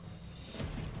hell?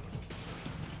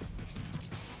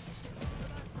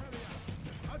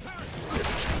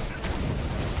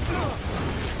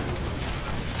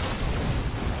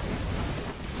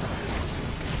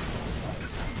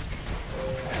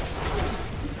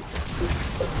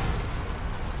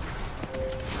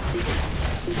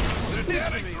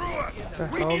 Where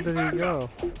the hell did he go?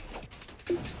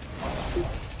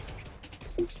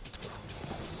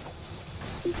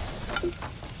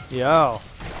 Yo.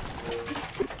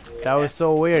 That was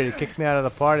so weird. You kicked me out of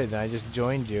the party, then I just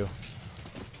joined you.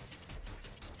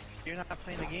 You're not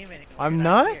playing the game anymore. I'm You're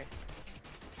not? here.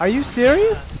 Are you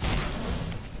serious?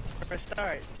 For a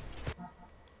start.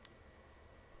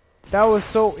 That was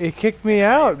so... It kicked me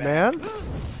out, man.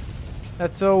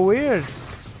 That's so weird.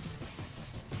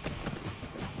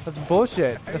 That's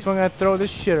bullshit. That's why I'm gonna throw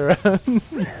this shit around. I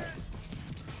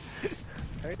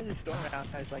heard the storm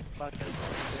outside's like fucking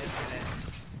internet.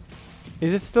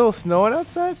 Is it still snowing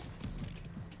outside?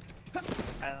 I don't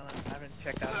know. I haven't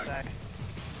checked outside.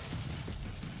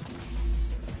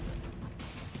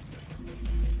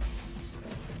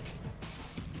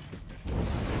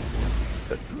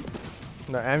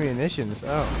 No ammunitions.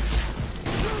 Oh.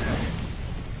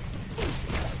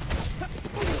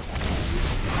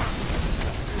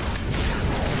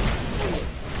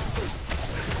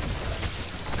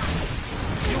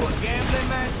 You a gambling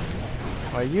man?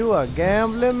 Are you a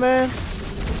gambling man?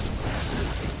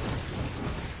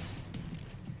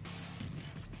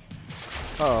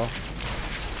 Uh oh.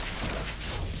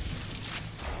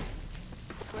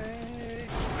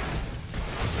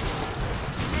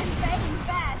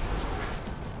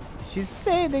 She's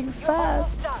fading You're fast.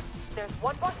 almost done. There's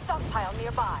one more stockpile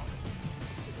nearby.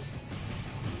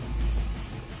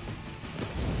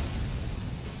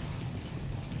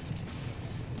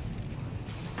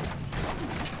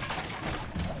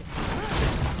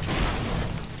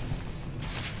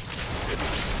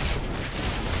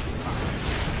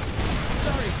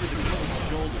 Sorry for the cold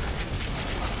shoulder.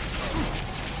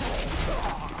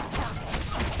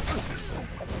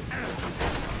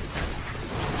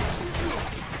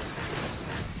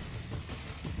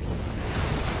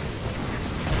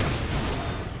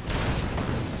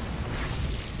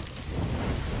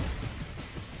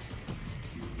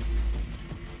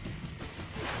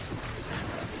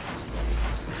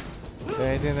 Is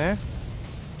there anything there?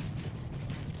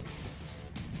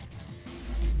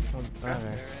 Oh,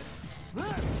 okay.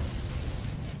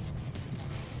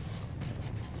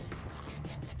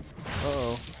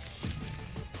 Uh-oh.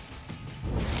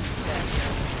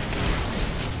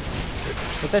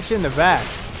 Put that shit in the back.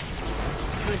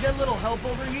 Can I get a little help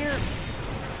over here?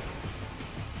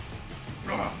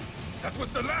 That was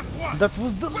the last one! That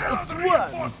was the Where are last the one!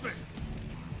 reinforcements?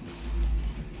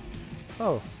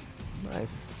 Oh,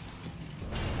 nice.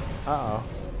 Uh-oh.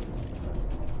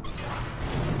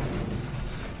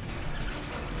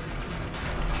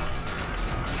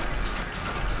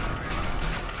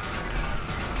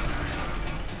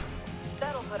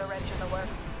 That'll put a wrench in the works.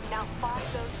 Now find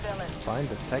those villains. Find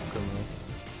the tech criminals.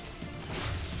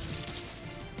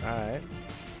 Alright.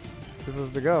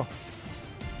 Supposed to go.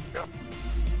 Go.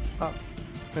 Oh.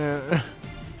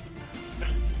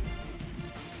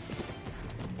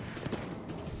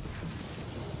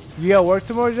 You got work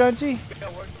tomorrow, Janchi? You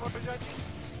got work tomorrow, Janchi?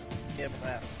 Yeah, but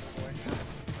I have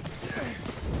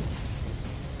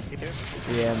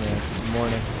Yeah, man.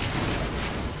 Morning.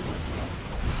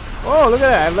 Oh, look at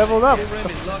that! I leveled up. What the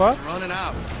fuck? Running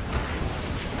out.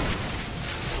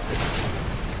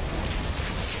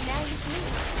 Now you see.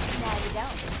 Now you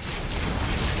don't.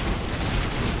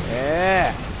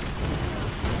 Yeah.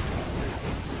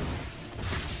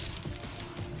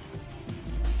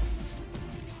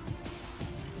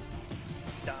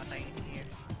 dying here.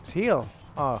 Heal.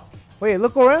 Oh, wait.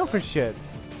 Look around for shit.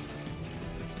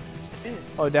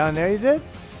 Oh, down there you did?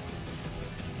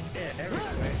 Yeah,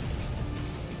 everywhere.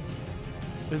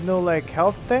 There's no like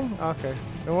health thing? Okay.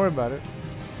 Don't worry about it.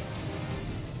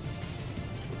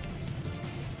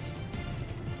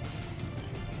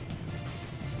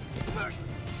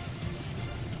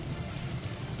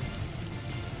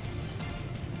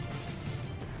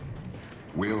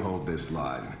 We'll hold this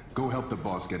line. Go help the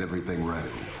boss get everything ready.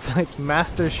 It's like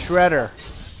Master Shredder.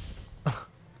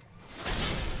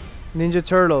 Ninja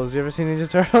Turtles. You ever seen Ninja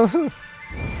Turtles?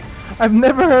 I've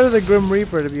never heard of the Grim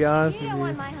Reaper, to be honest with You don't you.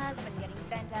 want my husband getting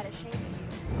bent out of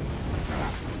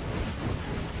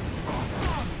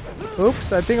shape.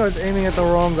 Oops, I think I was aiming at the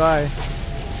wrong guy.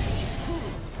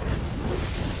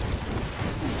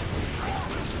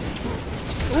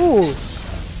 Ooh!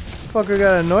 Fucker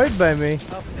got annoyed by me.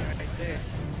 Up there, right there.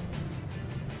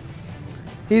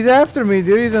 He's after me,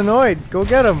 dude. He's annoyed. Go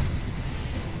get him.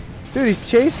 Dude, he's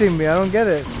chasing me. I don't get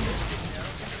it.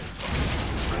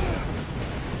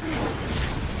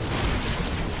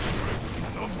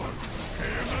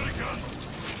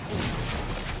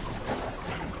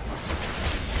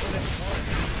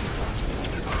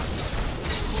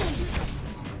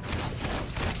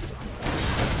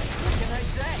 What can I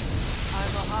say?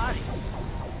 I'm a hottie.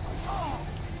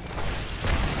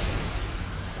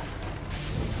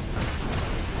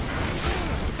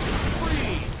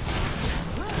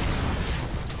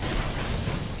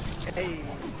 Hey.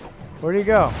 Where'd he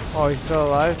go? Oh, he's still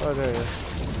alive? Oh, there he is.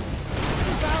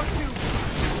 About to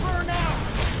burn out.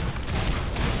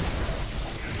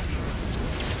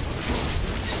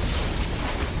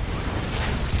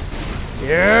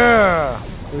 Yeah!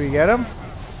 Did we get him?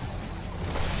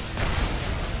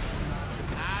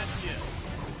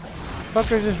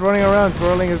 Fucker's just running around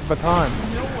twirling his baton.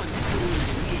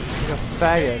 He's a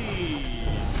faggot.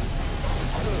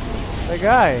 The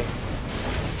guy.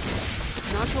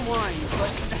 Not to whine,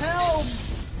 but help!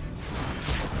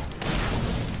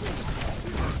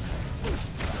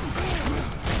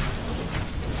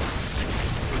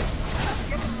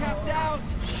 Getting tapped out.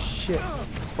 Shit.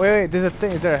 Wait, there's a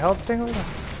thing. Is there a health thing over there?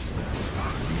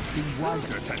 Be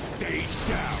wiser to stage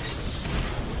down.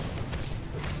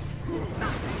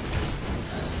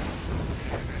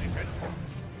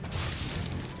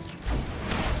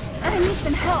 I need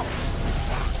some help.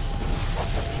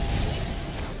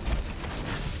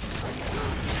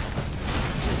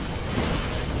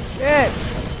 Shit!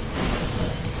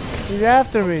 He's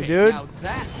after me, dude. Now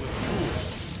that was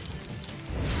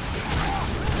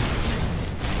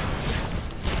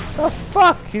cool. The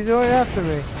fuck? He's right after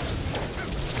me.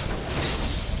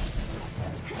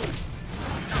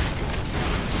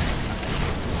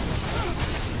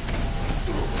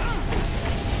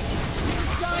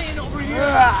 Dying over here.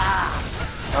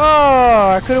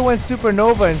 Oh, I could have went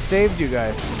supernova and saved you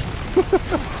guys. Plenty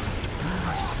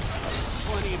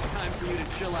of time for you to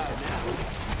chill out now.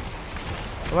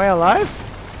 Am I alive?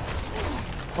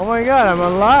 Oh my god, I'm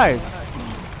alive.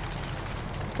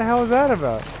 What the hell is that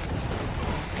about?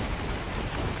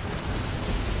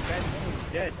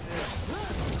 Dead.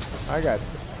 I got it.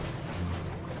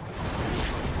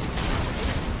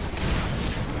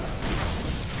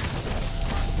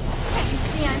 Can't you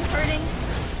see I'm hurting?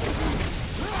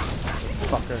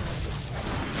 Fucker.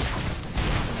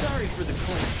 Sorry for the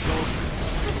cold shoulder.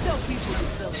 Just tell people you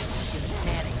fell asleep in a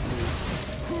panic mood.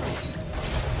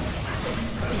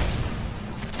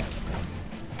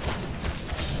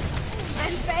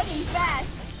 I'm fading fast.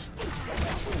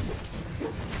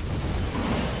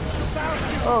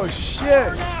 Oh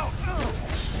shit!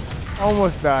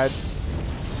 Almost died.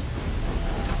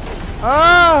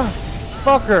 Ah!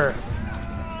 Fucker!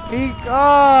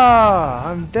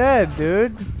 I'm dead,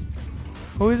 dude.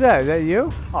 Who's that? Is that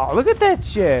you? Oh, look at that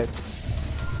shit!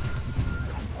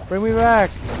 Bring me back!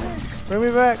 Bring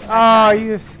me back! Oh,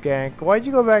 you skank. Why'd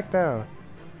you go back down?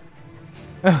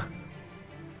 Oh,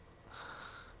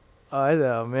 I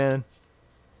know, man.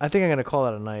 I think I'm gonna call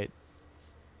it a night.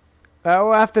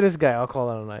 Well, after this guy, I'll call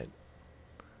it a night.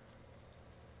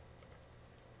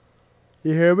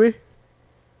 You hear me?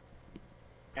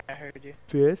 I heard you.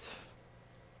 Yes.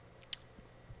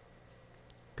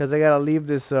 Cause I gotta leave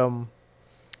this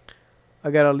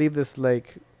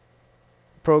like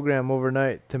program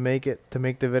overnight to make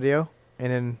the video,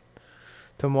 and then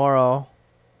tomorrow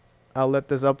I'll let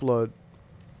this upload.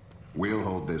 We'll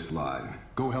hold this line.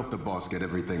 Go help the boss get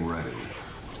everything ready.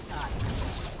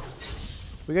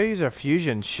 We gotta use our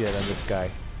fusion shit on this guy.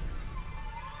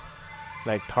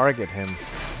 Like target him.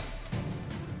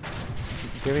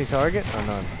 Do you have any target? Oh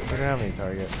no, we don't have any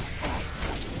target.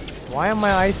 Why am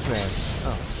I Iceman?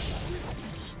 Oh.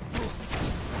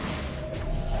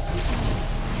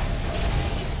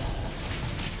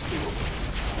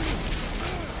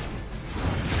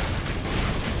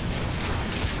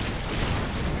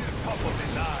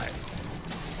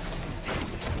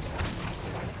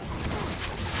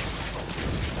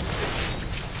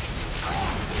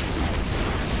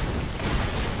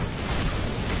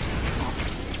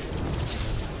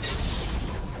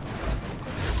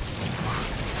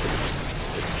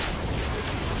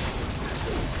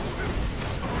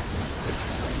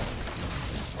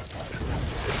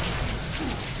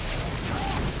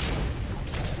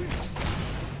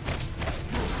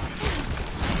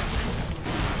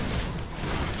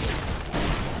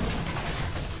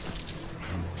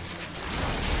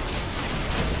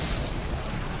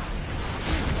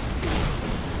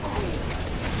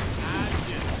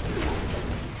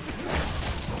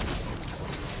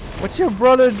 What's your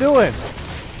brother doing?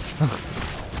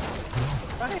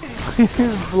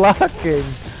 He's blocking.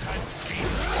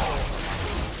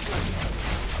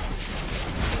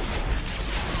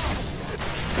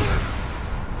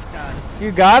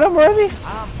 You got him already?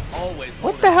 I'm always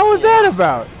What the hell was that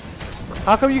about?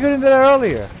 How come you couldn't do that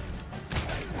earlier?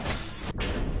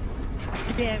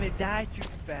 Damn, it died too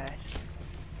fast.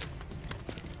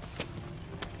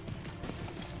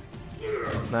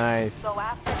 Nice.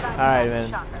 Alright,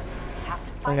 man.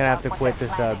 I'm gonna have to quit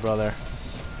this out, brother.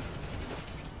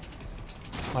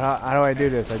 How do I do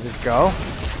this? I just go?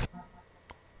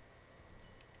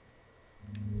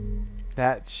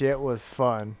 That shit was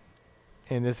fun.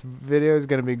 And this video is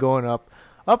gonna be going up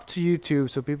to YouTube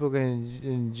so people can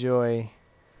enjoy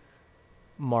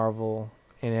Marvel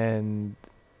and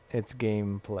its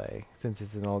gameplay. Since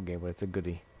it's an old game, but it's a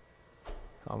goodie. So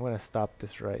I'm gonna stop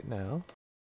this right now.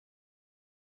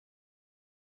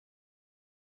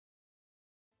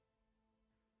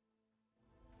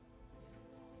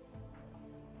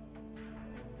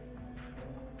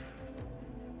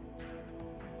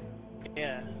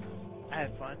 Yeah, I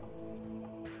had fun.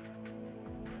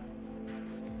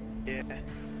 Yeah.